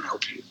those who can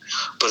help you.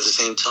 But at the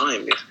same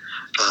time,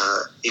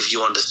 if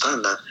you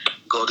understand that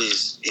God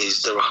is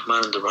the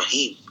Rahman and the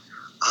Rahim,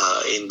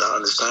 in that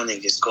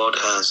understanding is God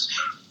has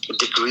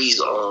degrees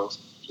of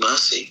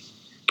mercy.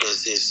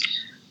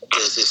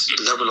 There's this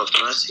level of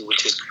mercy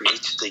which has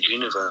created the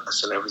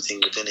universe and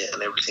everything within it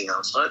and everything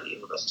outside the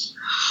universe.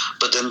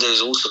 But then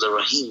there's also the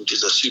Rahim, which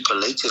is a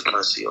superlative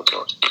mercy of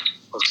God,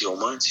 of the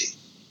Almighty.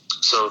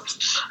 So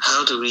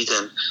how do we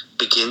then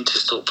begin to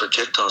still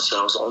project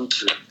ourselves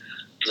onto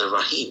the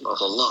Rahim of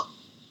Allah?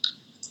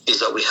 Is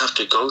that we have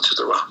to go to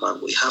the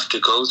Rahman. We have to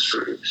go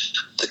through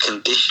the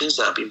conditions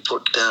that have been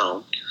put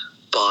down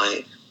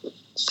by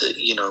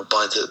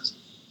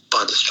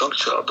the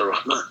structure of the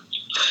Rahman.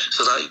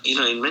 So that,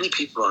 in many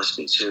people I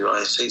speak to, I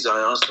ask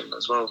them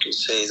as well to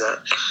say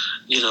that,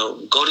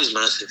 God is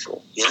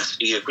merciful. Yes,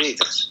 we agree with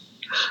this.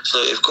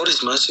 So if God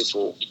is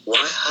merciful,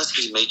 why has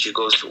He made you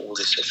go through all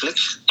this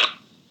affliction?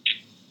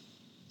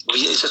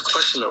 It's a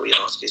question that we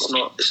ask. It's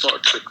not a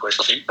trick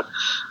question,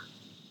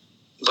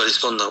 but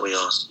it's one that we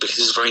ask because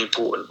it's very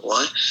important.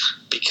 Why?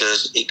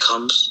 Because it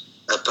comes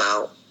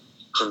about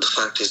from the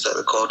fact is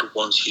that God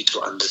wants you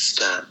to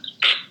understand.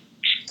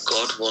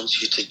 God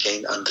wants you to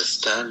gain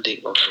understanding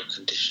of your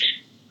condition.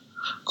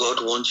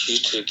 God wants you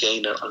to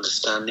gain an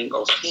understanding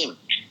of Him.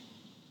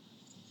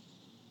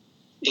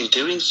 In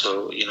doing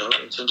so, in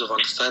terms of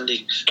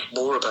understanding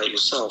more about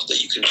yourself,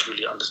 that you can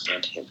truly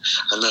understand Him.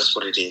 And that's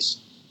what it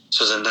is.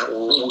 So then that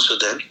will also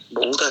then,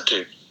 what will that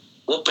do?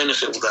 What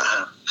benefit will that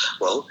have?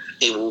 Well,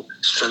 it will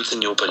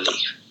strengthen your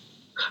belief.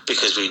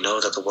 Because we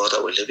know that the world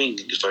that we're living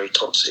in is very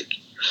toxic.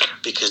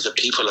 Because the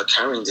people are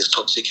carrying this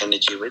toxic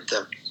energy with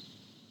them.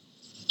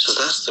 So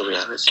that's the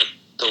reality.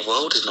 The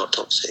world is not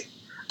toxic.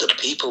 The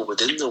people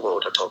within the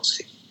world are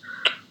toxic.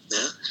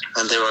 Yeah?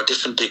 And there are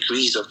different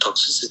degrees of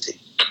toxicity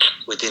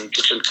within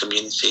different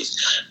communities.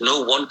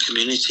 No one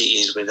community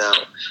is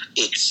without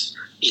its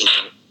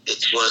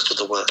worst of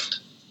the worst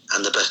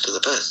and the best of the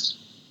best.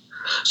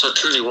 So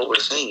truly what we're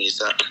saying is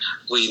that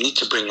we need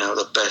to bring out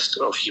the best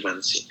of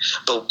humanity.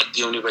 But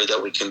the only way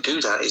that we can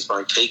do that is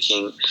by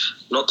taking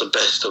not the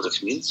best of the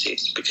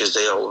communities, because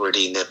they are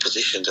already in their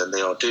positions and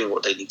they are doing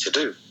what they need to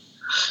do.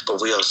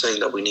 But we are saying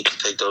that we need to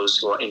take those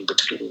who are in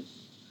between,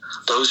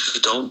 those who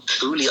don't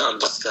truly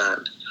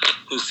understand,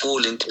 who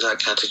fall into that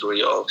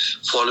category of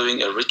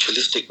following a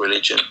ritualistic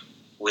religion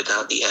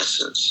without the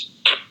essence,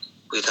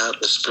 without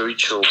the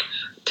spiritual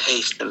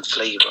taste and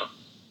flavor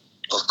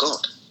of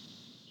God.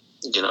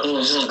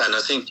 Mm-hmm. And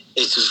I think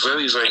it's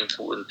very, very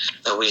important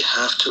that we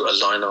have to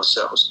align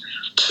ourselves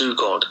to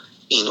God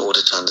in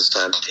order to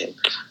understand Him.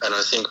 And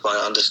I think by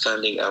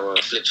understanding our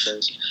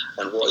afflictions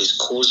and what is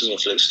causing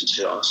affliction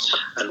to us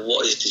and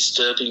what is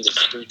disturbing the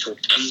spiritual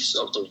peace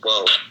of the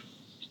world,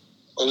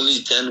 only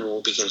then we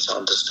will begin to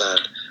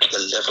understand the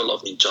level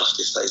of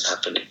injustice that is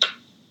happening.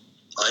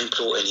 I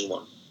implore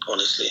anyone,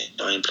 honestly,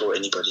 I implore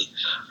anybody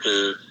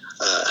who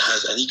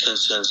has any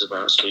concerns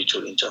about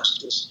spiritual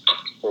injustice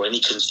or any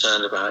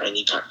concern about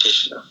any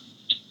practitioner,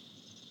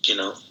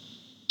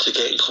 to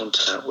get in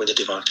contact with the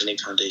Divine Clinic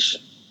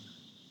Foundation.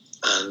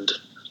 And,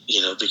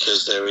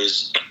 because there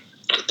is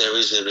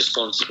a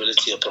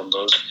responsibility upon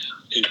those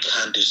who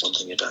can do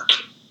something about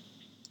it.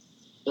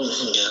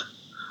 Mm-hmm. Yeah.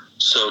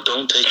 So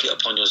don't take it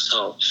upon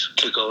yourself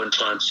to go and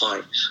try and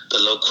fight the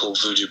local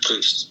voodoo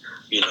priest,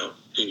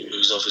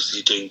 who's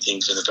obviously doing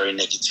things in a very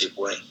negative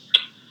way.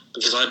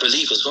 Because I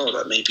believe as well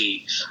that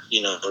maybe,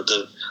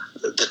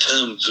 the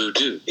term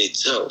voodoo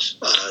itself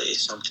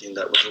is something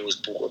that was always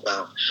brought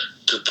about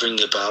to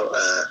bring about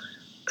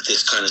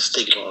this kind of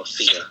stigma of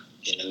fear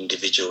in an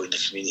individual, in the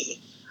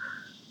community.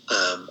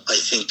 I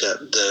think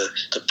that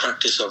the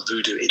practice of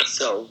voodoo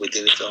itself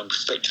within its own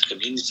respective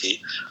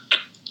community,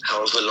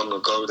 however long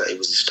ago that it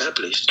was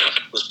established,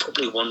 was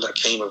probably one that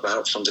came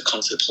about from the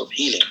concepts of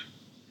healing.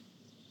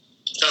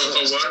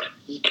 What?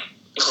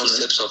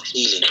 Concepts of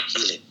healing,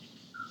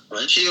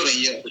 right?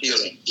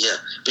 Healing. Yeah,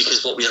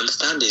 because what we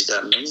understand is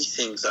that many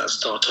things that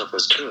start off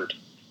as good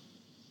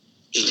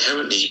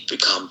inherently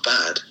become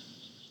bad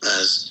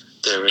as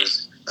there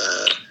is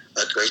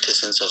a greater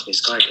sense of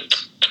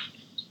misguidance.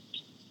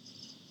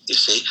 You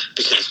see,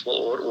 because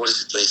what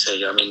is it they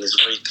say? I mean, it's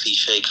a very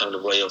cliche kind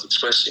of way of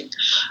expressing,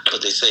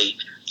 but they say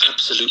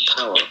absolute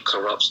power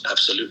corrupts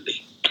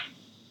absolutely.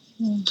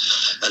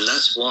 And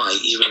that's why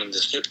even in the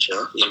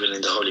scripture, even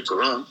in the Holy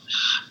Quran,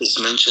 it's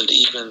mentioned,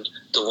 even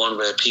the one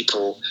where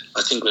people,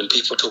 I think when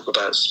people talk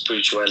about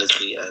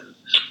spirituality and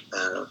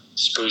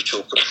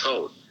spiritual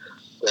control,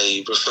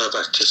 they refer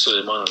back to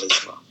Sulaiman alayhi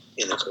salam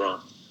in the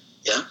Quran.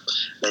 Yeah?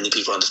 Many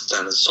people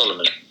understand as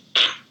Solomon,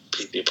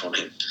 peace be upon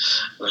him.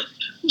 Right?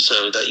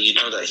 So that you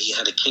know that he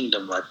had a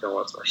kingdom like no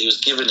other. He was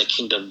given a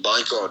kingdom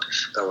by God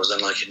that was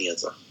unlike any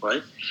other,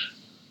 right?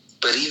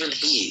 But even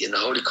he, in the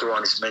Holy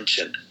Quran, is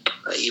mentioned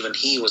that even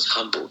he was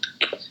humbled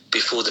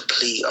before the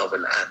plea of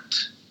an ant.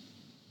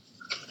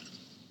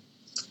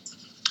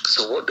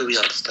 So what do we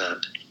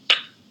understand?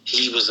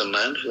 He was a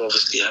man who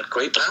obviously had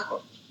great power,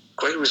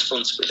 great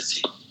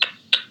responsibility,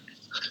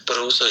 but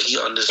also he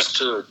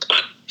understood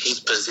his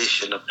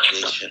position of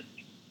creation,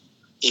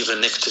 even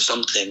next to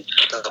something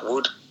that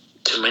would,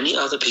 to many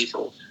other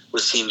people,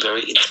 would seem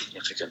very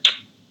insignificant.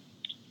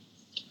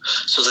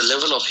 So the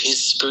level of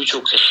his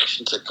spiritual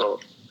connection to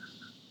God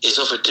is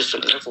of a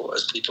different level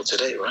as people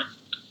today, right?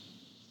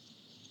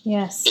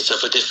 Yes. It's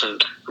of a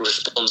different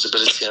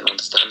responsibility and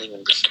understanding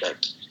and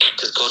respect,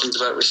 because God is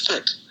about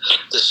respect.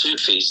 The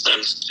Sufis,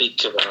 they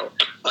speak about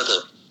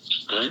adab,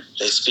 right?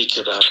 They speak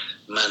about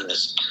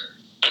manners.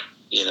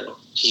 You know,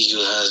 he who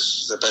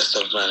has the best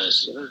of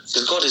manners. You know,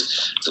 because God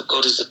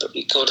has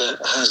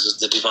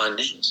the divine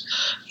names.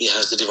 He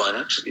has the divine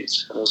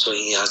attributes, and also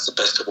he has the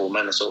best of all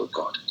manners over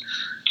God.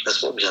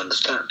 That's what we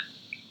understand.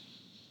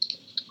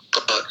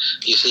 But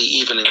you see,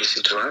 even in this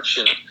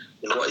interaction,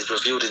 in what is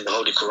revealed in the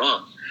Holy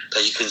Quran,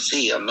 that you can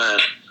see a man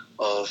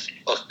of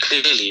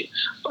clearly,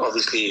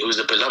 obviously, who is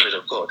a beloved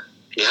of God.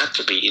 He had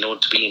to be in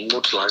order to be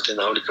immortalized in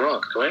the Holy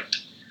Quran, correct?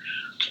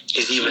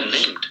 He's even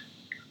named.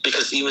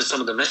 Because even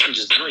some of the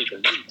messengers are not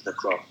even named in the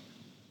Quran.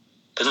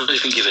 They're not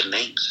even given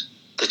names.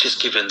 They're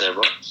just given their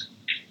roles.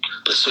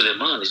 But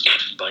Sulaiman is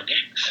mentioned by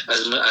name,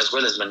 as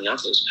well as many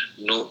others.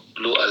 Nuh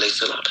alayhi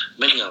salam,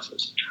 many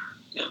others.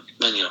 Yeah,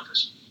 many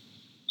others.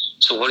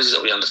 So what is it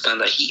that we understand?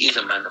 That he is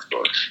a man of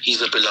God.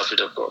 He's a beloved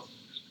of God.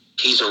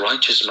 He's a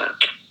righteous man.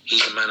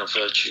 He's a man of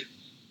virtue.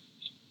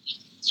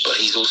 But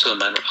he's also a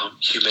man of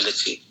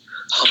humility,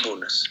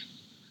 humbleness.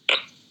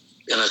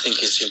 And I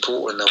think it's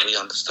important that we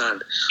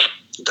understand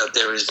that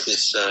there is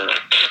this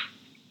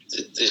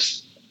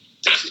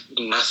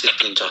massive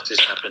injustice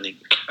happening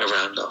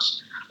around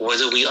us.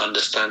 Whether we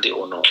understand it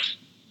or not,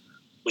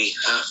 we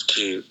have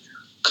to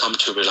come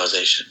to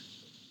realization,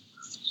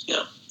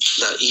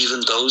 that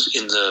even those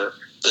in the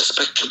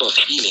spectrum of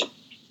healing,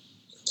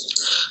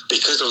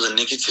 because of the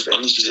negative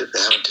energy that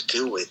they're having to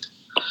deal with,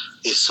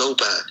 is so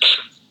bad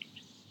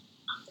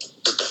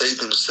that they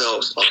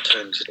themselves are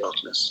turned to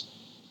darkness.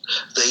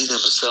 They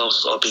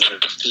themselves are being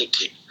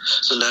afflicted.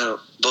 So now,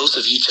 both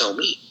of you tell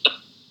me,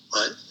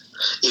 right?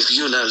 If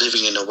you're now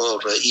living in a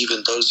world where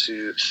even those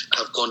who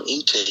have gone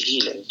into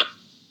healing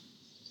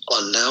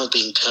are now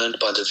being turned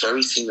by the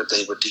very thing that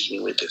they were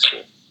dealing with before,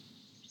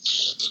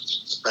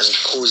 and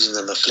it's causing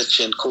them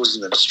affliction,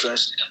 causing them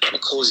stress,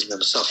 and causing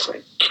them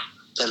suffering,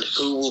 then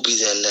who will be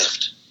there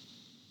left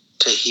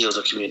to heal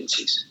the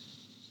communities?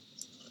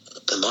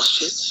 The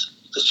masjids,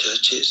 the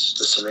churches,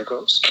 the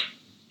synagogues,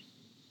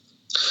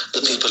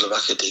 the people of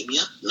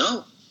academia?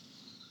 No.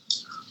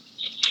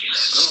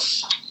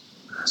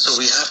 So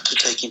we have to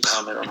take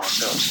empowerment on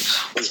ourselves.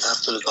 We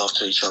have to look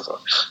after each other.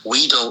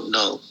 We don't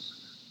know.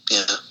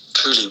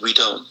 Truly we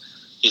don't.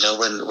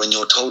 When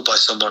you're told by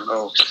someone,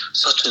 oh,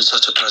 such and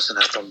such a person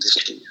has done this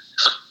to you.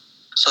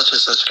 Such and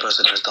such a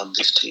person has done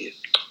this to you.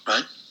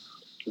 Right?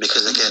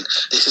 Because again,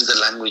 this is the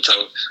language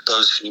of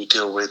those who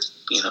deal with,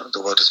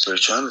 the world of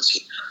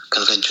spirituality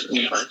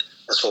conventionally, right?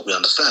 That's what we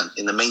understand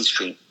in the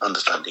mainstream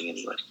understanding,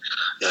 anyway.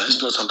 Yeah,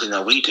 it's not something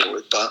that we deal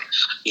with, but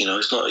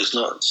it's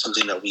not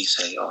something that we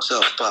say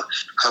ourselves. But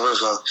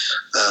however,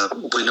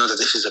 we know that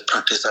this is a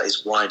practice that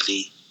is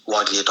widely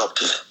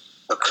adopted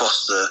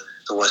across the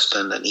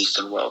Western and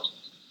Eastern world.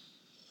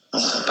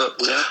 But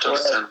we have to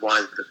understand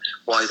why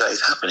that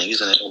is happening,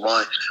 isn't it?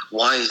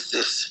 Why is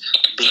this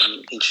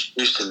being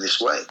introduced in this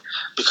way?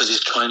 Because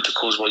it's trying to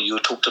cause what you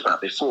talked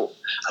about before,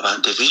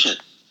 about division.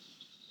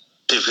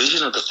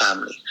 Division of the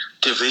family,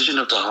 division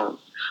of the home,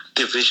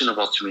 division of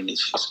our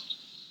communities.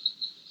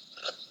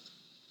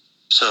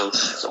 So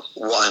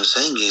what I'm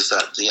saying is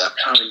that the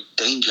apparent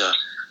danger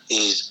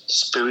is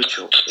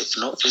spiritual. It's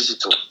not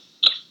physical.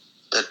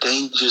 The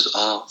dangers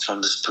are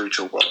from the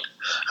spiritual world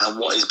and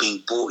what is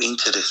being brought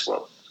into this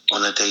world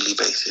on a daily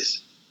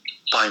basis.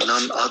 by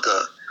none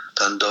other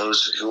than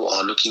those who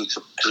are looking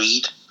to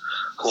breed,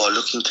 who are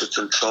looking to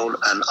control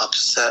and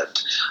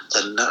upset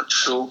the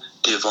natural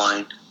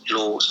divine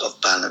laws of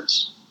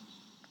balance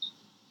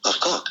of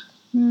God.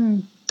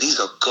 These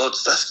are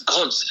God's, that's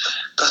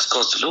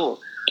God's law.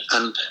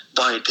 And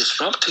by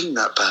disrupting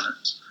that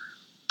balance,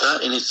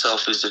 that in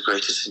itself is the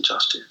greatest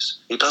injustice.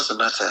 It doesn't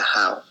matter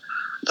how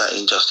that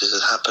injustice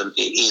has happened,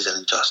 it is an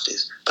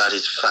injustice. That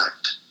is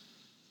fact.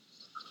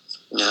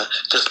 Yeah,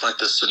 just like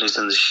the Sunnis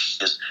and the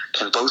Shias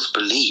can both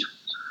believe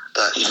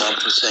that Imam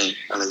Hussein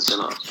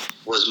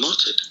was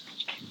martyred.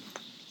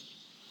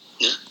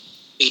 Yeah,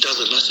 it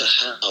doesn't matter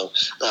how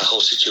that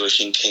whole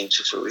situation came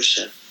to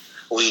fruition.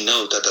 We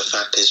know that the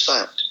fact is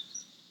fact.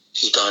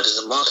 He died as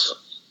a martyr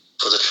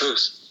for the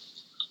truth.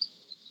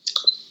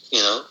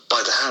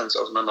 By the hands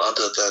of none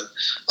other than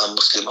a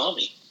Muslim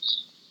army.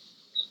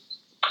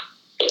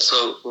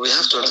 So we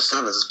have to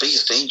understand that the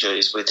biggest danger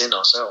is within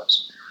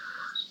ourselves,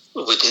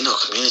 within our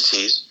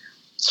communities,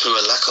 through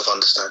a lack of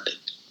understanding,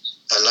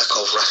 a lack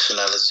of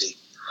rationality,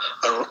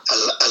 a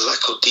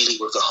lack of dealing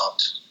with the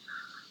heart.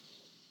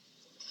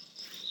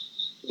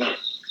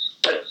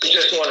 I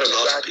just want to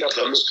back up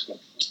a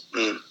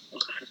little.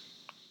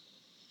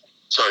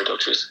 Sorry,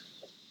 Dr.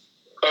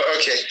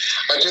 Okay.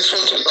 I just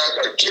want to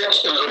back up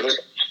just a little bit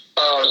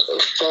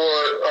for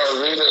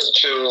our readers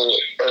to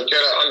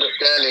get an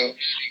understanding.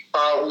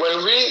 When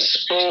we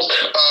spoke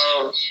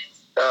of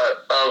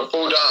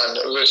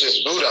Buddhan, which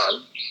is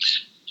Buddhan,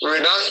 we're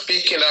not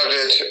speaking of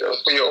it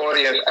for your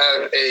audience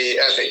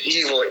as an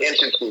evil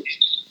entity,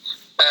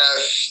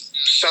 as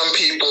some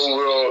people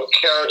will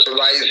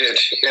characterize it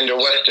in the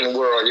Western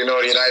world. The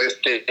United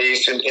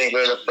States and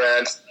England and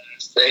France,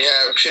 they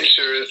have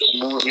pictures,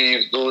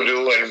 movies,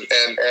 voodoo,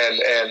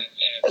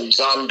 and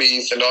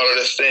zombies and all of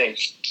these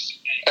things.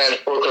 And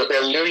because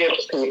there are millions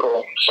of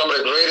people, some of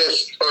the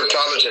greatest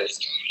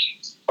ornithologists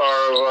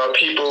are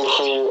people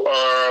who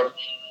are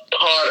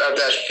part of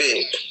that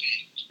faith.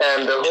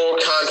 And the whole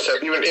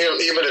concept, even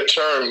the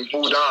term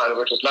Buddhan,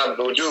 which is not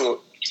voodoo,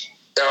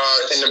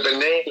 in the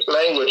Benin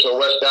language of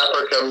West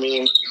Africa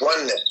means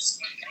oneness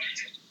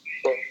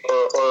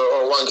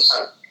or one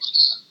God.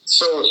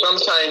 So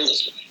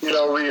sometimes,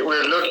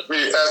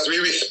 as we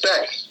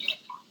respect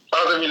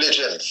other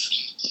religions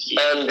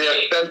and their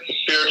sense of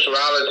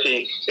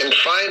spirituality in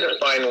trying to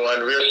find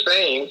one, we're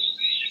saying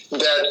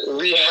that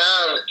we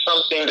have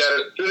something that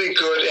is really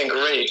good and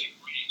great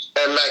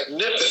and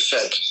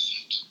magnificent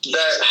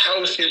that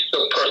helps you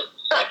to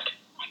perfect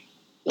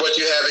what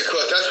you have,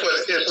 because that's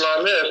what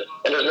Islam is.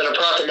 And when the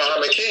Prophet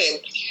Muhammad came,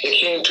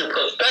 it came to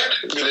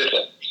perfect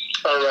religion,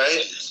 all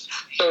right?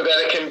 So that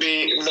it can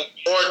be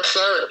more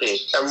clarity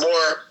and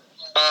more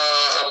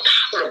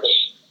palatable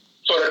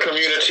for the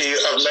community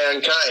of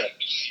mankind.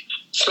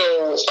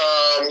 So,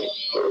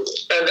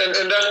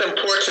 and that's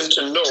important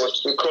to note,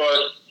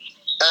 because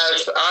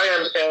as I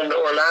am in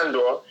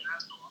Orlando,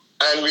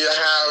 and we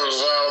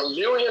have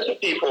millions of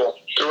people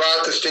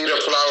throughout the state of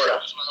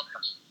Florida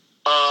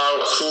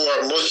who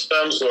are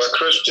Muslims, who are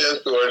Christians,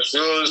 who are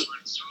Jews,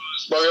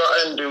 but we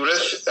are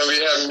Hinduists, and we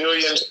have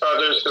millions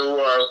others who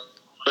are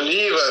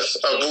believers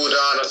of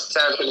Buddha or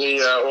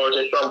Tanzania, or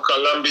they're from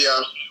Colombia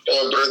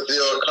or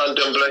Brazil,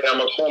 Candomblé,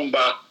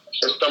 Macumba,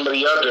 and some of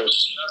the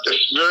others.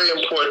 It's very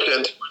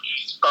important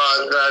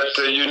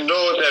that you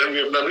know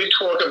that when we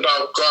talk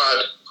about God,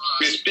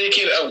 we're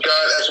speaking of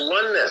God as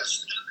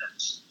oneness.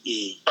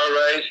 All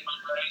right?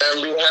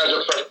 And we have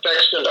the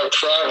perfection of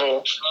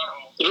travel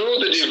through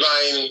the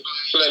divine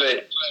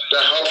clinic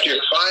that helps you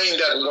find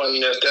that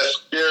oneness, that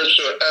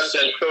spiritual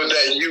essence, so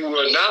that you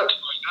will not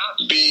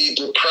be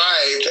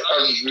deprived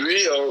of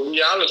real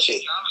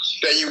reality,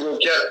 that you will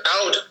get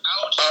out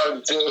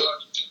of this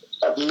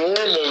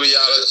abnormal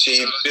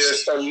reality,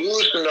 this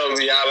illusional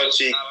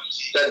reality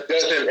that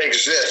doesn't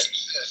exist.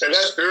 And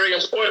that's very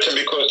important,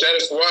 because that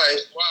is why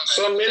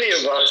so many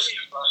of us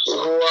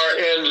who are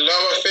in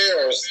love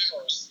affairs,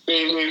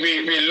 we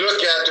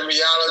look at the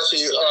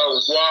reality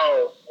of,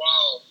 wow,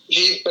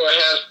 he's so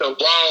handsome,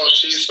 wow,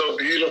 she's so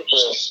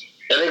beautiful.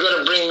 And they're going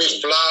to bring me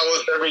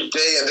flowers every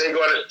day, and they're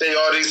going to say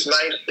all these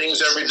nice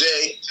things every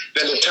day.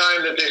 Then the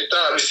time that they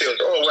stop, we say,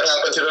 oh, what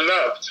happened to the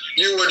love?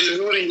 You were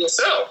deluding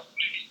yourself.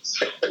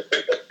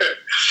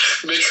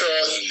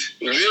 Because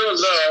real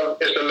love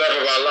is the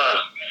love of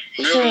Allah.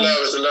 Real love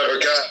is the love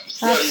of God.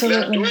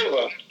 Absolutely. What is left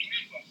over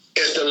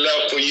is the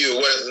love for you.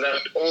 What is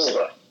left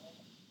over.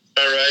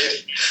 All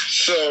right?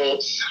 So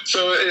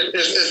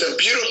it's a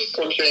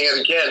beautiful thing.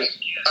 And again,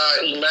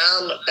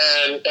 Imam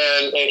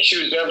and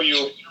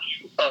QW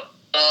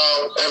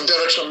have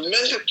done a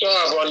tremendous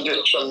job on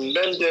this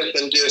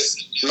tremendous and this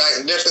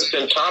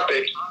magnificent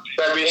topic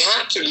that we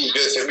have to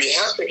revisit. We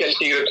have to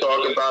continue to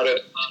talk about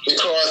it,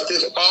 because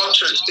this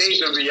altered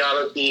state of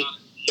reality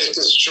is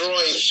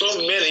destroying so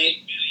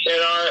many in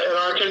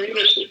our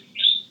community,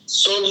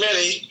 so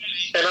many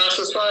in our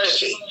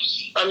society.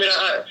 I mean,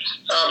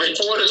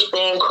 before this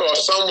phone call,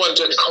 someone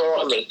just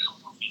called me.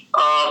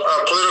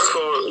 A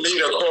political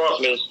leader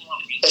called me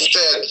and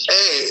said,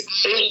 hey,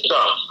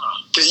 Isa,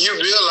 did you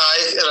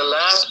realize in the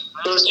last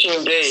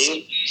 13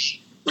 days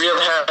We have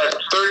had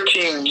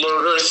 13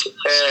 murders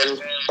in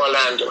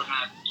Orlando.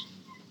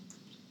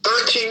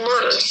 13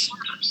 murders.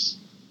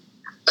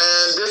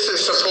 And this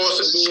is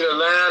supposed to be the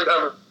land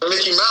of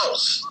Mickey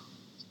Mouse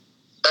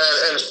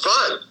and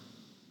fun.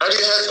 How do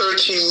you have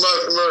 13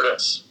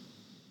 murders?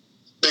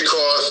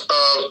 Because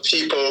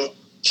people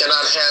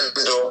cannot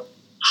handle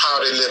how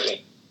they're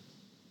living.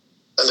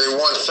 And they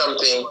want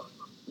something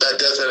that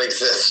doesn't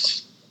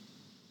exist.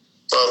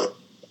 So,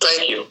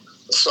 thank you.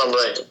 Assalamu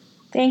alaikum.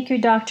 Thank you,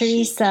 Dr.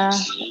 Isa.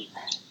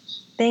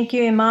 Thank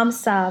you, Imam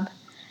Saab.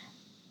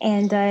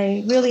 And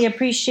I really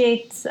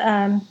appreciate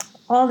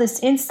all this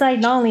insight,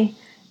 not only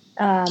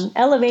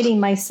elevating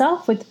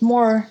myself with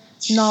more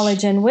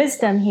knowledge and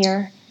wisdom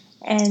here,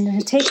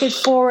 and take it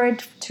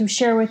forward to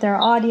share with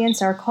our audience,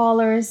 our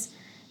callers.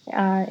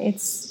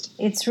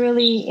 It's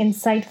really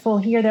insightful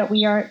here that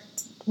we're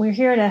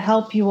here to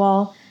help you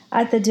all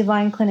at the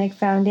Divine Clinic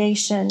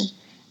Foundation.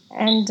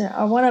 And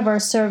one of our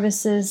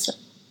services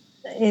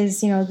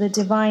is, the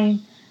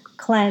Divine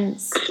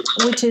Cleanse,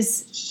 which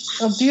is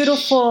a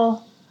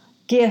beautiful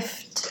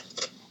gift.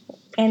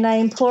 And I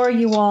implore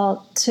you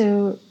all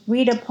to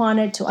read upon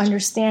it, to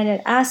understand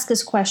it, ask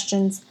us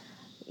questions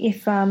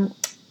if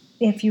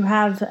you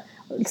have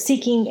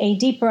seeking a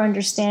deeper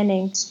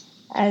understanding.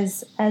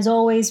 As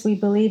always, we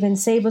believe in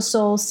save a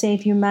soul,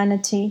 save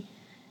humanity.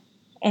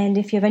 And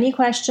if you have any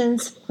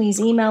questions, please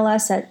email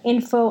us at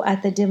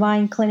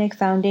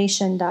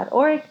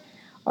info@thedivineclinicfoundation.org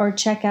or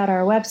check out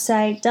our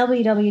website,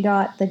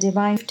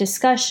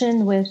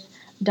 www.thedivinediscussion with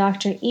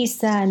Dr.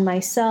 Isa and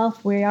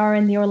myself. We are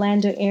in the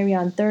Orlando area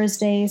on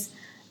Thursdays,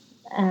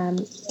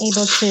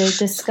 able to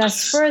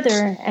discuss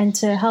further and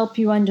to help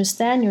you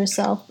understand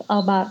yourself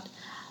about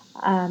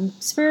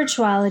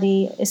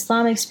spirituality,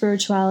 Islamic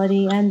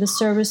spirituality, and the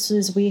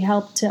services we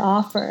help to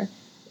offer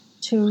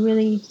to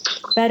really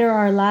better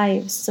our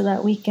lives so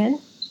that we can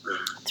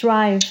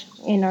thrive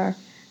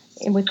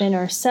within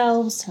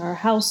ourselves, our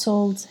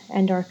households,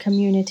 and our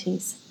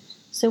communities.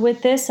 So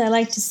with this, I'd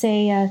like to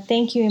say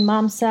thank you,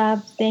 Imam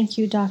Saab. Thank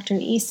you, Dr.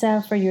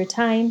 Isa, for your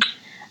time.